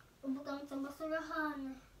 Ubutang sa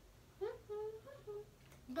basurahan.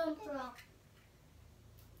 Don't drop.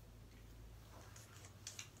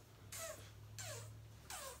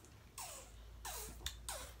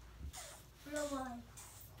 Laway.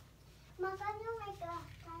 Ma, can you make a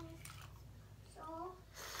can so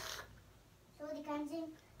they can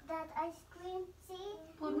drink that ice cream? See?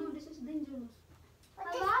 Oh no, this is dangerous.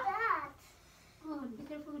 What is that? Oh, be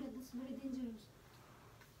careful with it. That's very dangerous.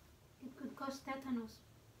 It could cause tetanus.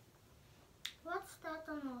 What's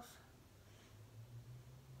tetanus?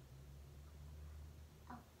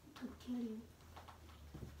 It could kill you.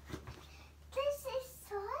 This is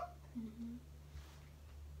salt? Mm-hmm.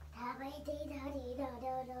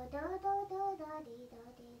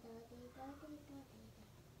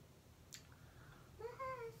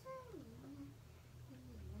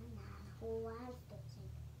 Who wants to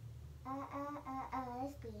sing?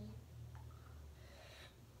 Ice cream.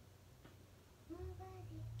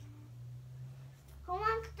 Who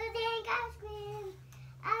wants to drink ice cream?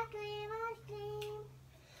 Ice cream, ice cream.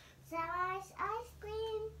 Ice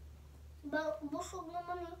cream. Busog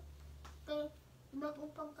naman eh. Okay, bago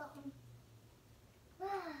pagkaon.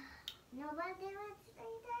 Nobody wants to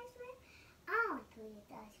eat ice cream? I want to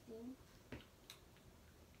eat ice cream.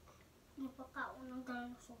 May pagkaon ng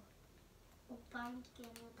dinosaur. Upang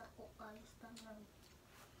kinit ako kalis tanan.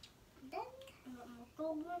 Then,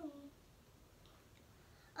 matog na ni.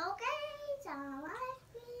 Okay, some ice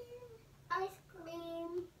cream. Ice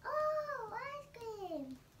cream. Oh, ice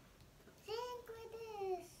cream. Think with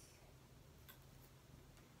this.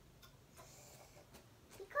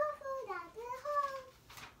 Be careful that will hold.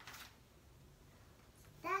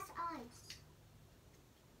 That's ice.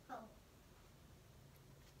 Oh.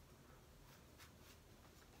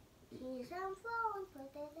 Here's some phone, put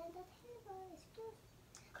it in the table. It's just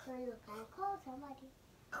so you can call somebody.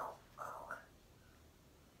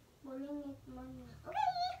 Bulingit man.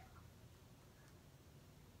 Okay.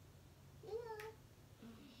 Yeah.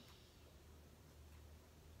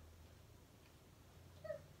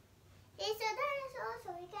 It's a dinosaur, so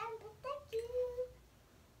we can protect you.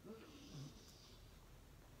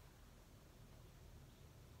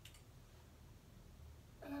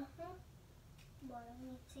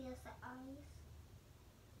 Bulingit siya sa ice.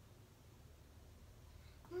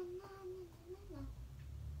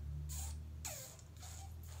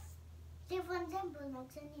 Si For example,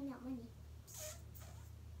 nagsanin naman eh.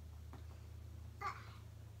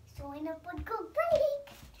 So, inapod ko break.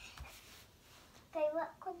 Kaya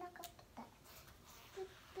wa ko nakatuta.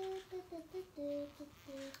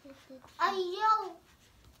 Ayaw!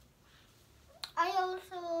 Ayaw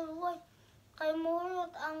sa luway. Kay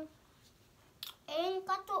mulot ang ayun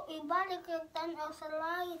ka to, ibalik yung tanaw sa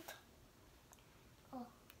light. Oh.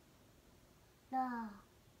 Na.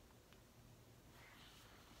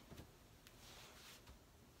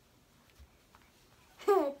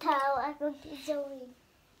 Tao ako gizawin.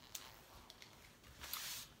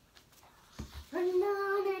 May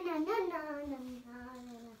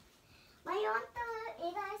you want to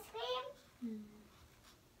eat ice cream?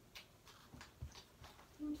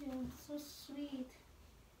 Thank you. So sweet.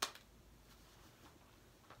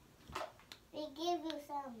 We give you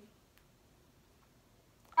some.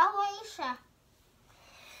 Away siya.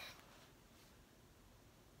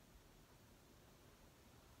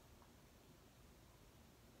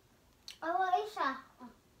 Away siya.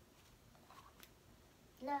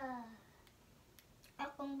 La.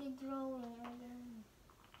 Akong gidrawing again.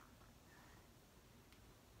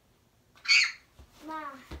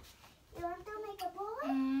 Ma, you want to make a bowl?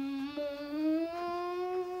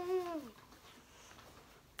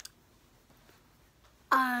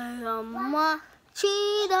 I am a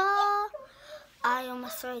cheetah. I am a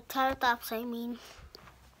triceratops, I mean.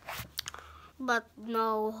 But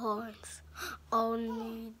no horns.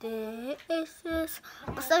 Only this.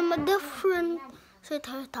 Because I'm a different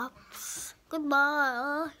triceratops.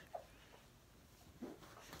 Goodbye.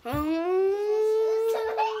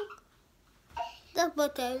 The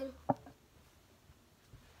bottle.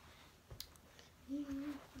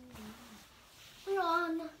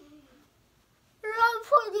 Run. Run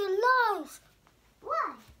for your lives.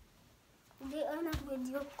 Why? Hindi anak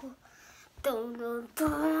video ko. Dun.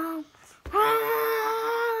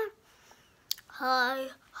 Hi,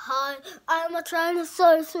 I'm a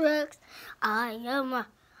Tyrannosaurus Rex. I am a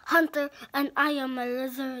hunter and I am a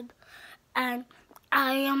lizard. And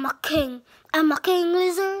I am a king. I'm a king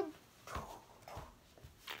lizard.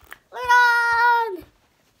 Run!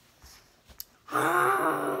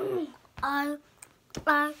 I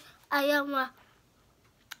am a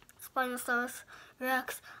Spinosaurus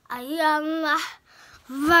Rex. I am a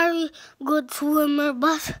very good swimmer,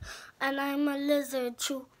 and I'm a lizard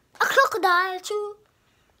too. A crocodile too.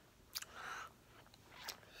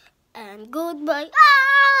 And goodbye.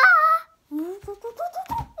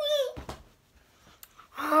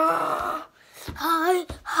 Hi,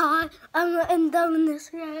 I'm an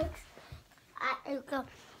Indominus Rex.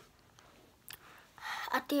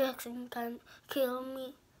 A T-Rex can kill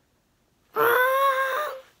me.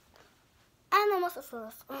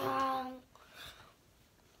 Animosaurus.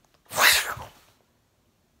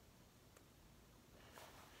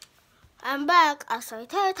 I'm back as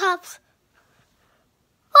Triceratops.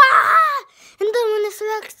 Indominus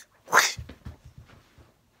Rex.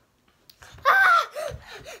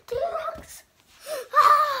 T-Rex.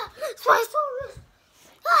 Spinosaurus.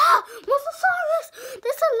 Mosasaurus.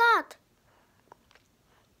 There's a lot.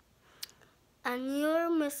 And you're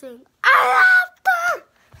missing a raptor.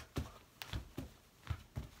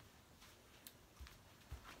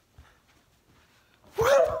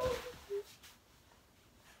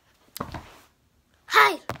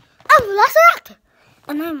 Hi, I'm Velociraptor,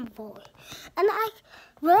 and I'm a boy. And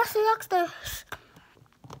Velociraptors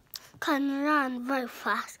can run very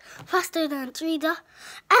fast, faster than Trida,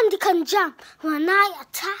 and they can jump. When I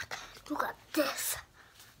attack, look at this.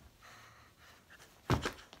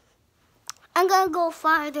 I'm gonna go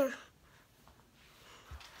farther.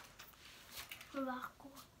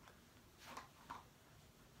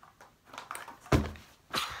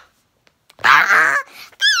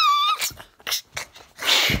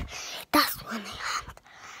 That's when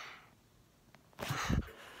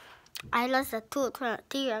I lost a tooth from a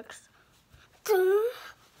T-Rex.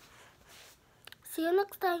 See you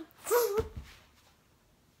next time.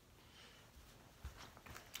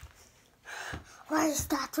 Where is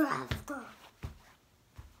that raptor?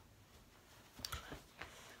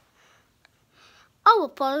 Oh, a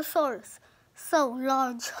Apollosaurus. So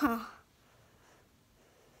large, huh?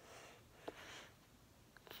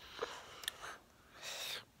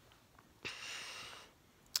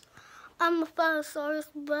 I'm a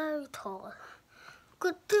Apollosaurus very tall.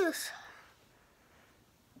 Look at this.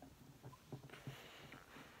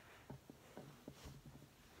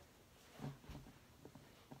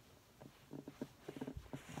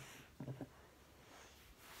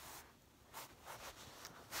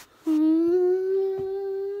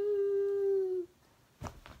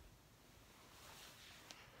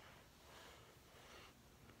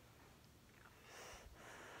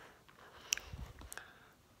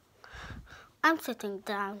 I'm sitting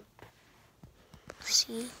down.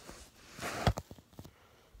 See?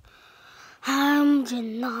 I'm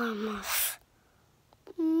ginormous.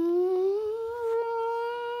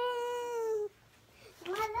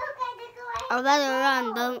 I'd rather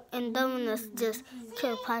run them and Indominus just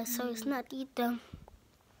kill Piosaurus, not eat them.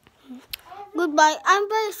 Goodbye. I'm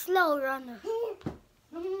very slow runner.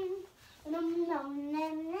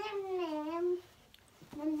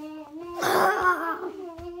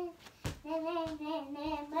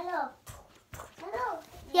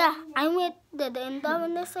 Yeah, I met the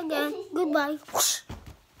Indominus again. Goodbye.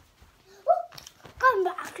 Come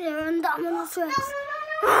back here, Indominus Rex.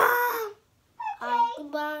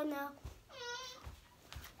 Goodbye now.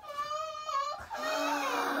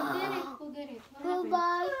 Go get it. What Goodbye.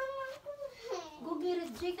 happened? Go get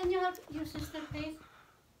it. Jay, can you help your sister, please?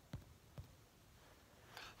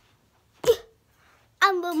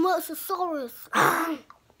 I'm a Mosasaurus.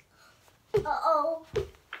 Uh-oh.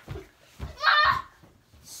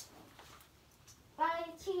 Bye,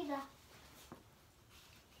 cheetah.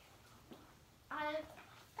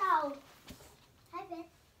 Ow. Hi, Ben.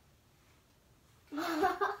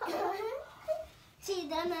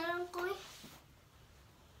 Cheetah na lang ko eh.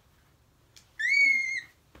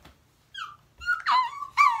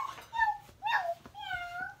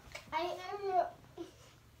 I am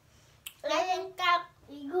lion cat.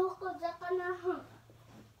 Igo ko sa kanahon.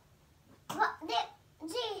 Di,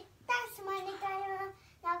 G, tas man kayo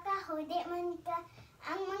nakaho, di man ka,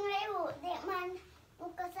 ang mga rewo, di man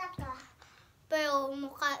ukasaka. Pero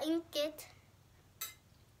mukha ingkit.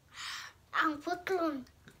 Ang putlon.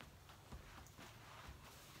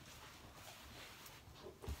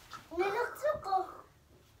 Nalukso ko.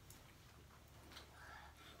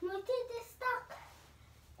 Matiti stuck.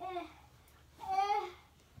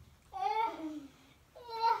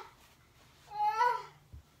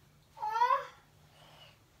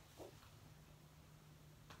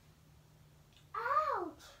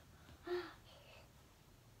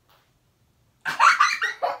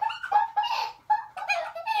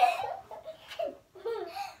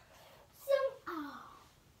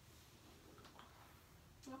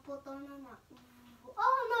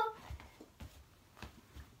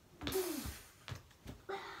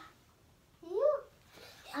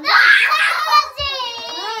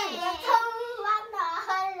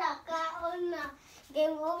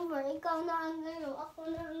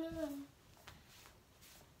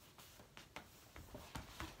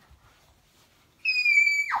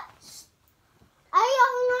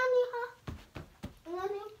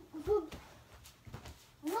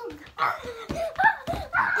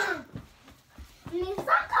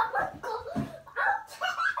 Lisa ka man ko.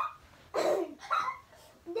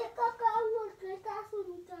 Di ka kaamot.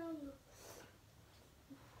 Kasun tayo.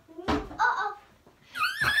 Oo.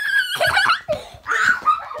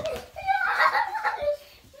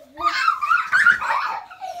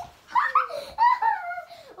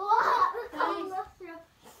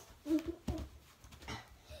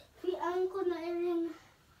 Piang ko na iring.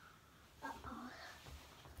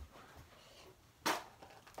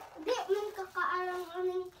 Di man kakaalang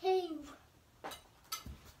aming cave.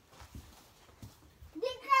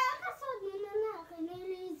 Di ka kasod na kanay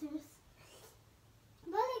lasers.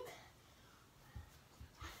 Balik.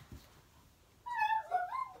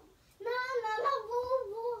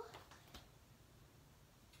 Bubu.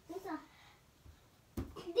 Isa.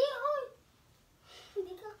 Di, oy.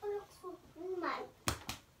 Di ka kalakso. Man.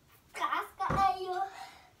 Kaas ka ayo.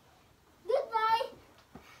 Goodbye.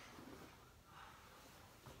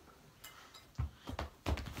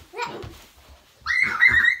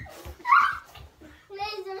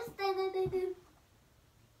 Lasers.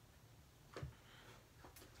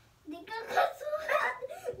 Di ka kasuhan.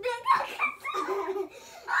 Di ka kasuhan.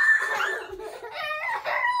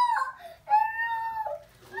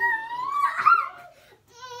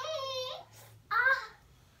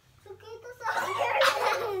 Sakit sa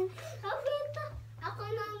akin. Kapita. Ako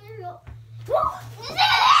nangiro.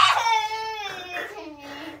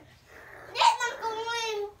 Di man ko mo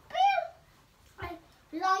impil. Ay,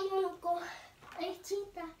 layo ko. Ay,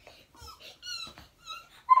 cheetah.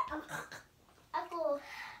 Ako,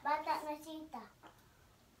 bata na cheetah.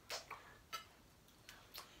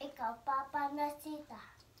 Ikaw, papa na cheetah.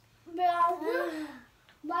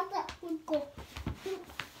 Bata ko.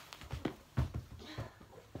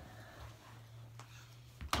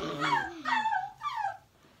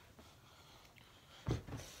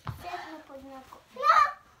 Set na po na ako.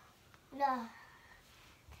 Na!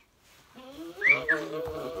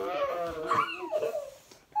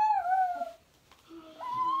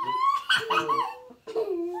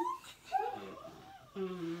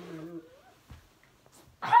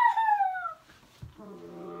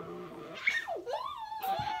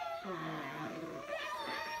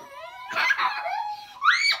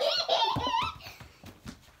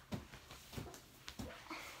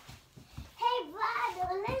 Hey, Vlado,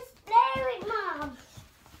 let's play with Mom.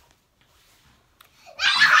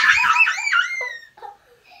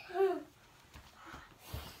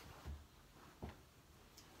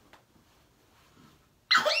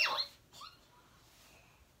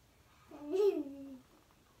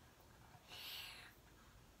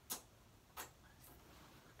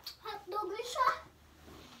 Hotdog siya.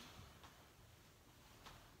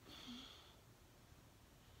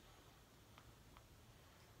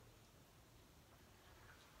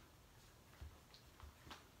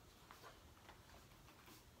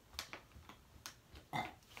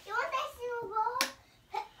 You want that sugo?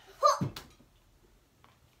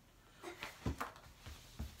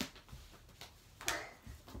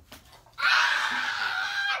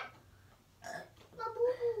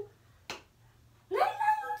 Mabubu.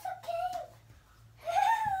 Nailayo sa cave.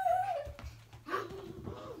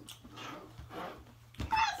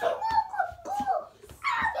 Sinukot ko.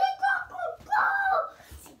 Sinukot ko.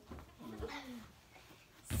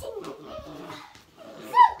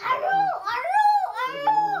 Aro.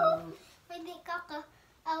 Pwede ka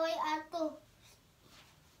away ato.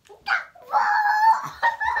 Takbo!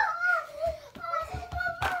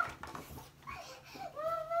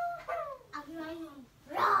 Ang layon.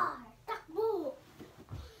 Roar! Takbo!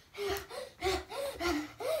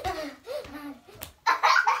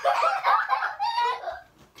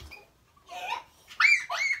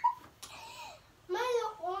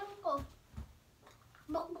 Mayokon ko.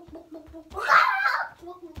 Buk.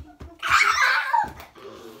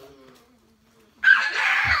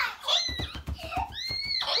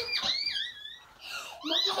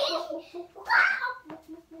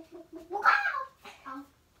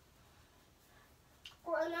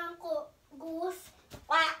 Kuha ko goose.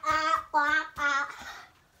 Quack.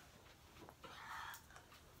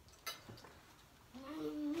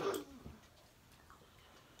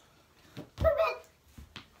 Pabit.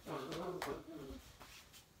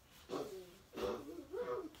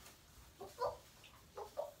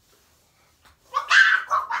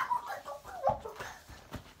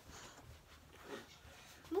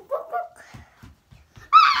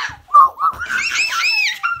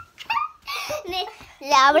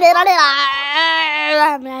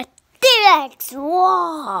 T-Rex.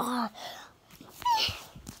 Wow.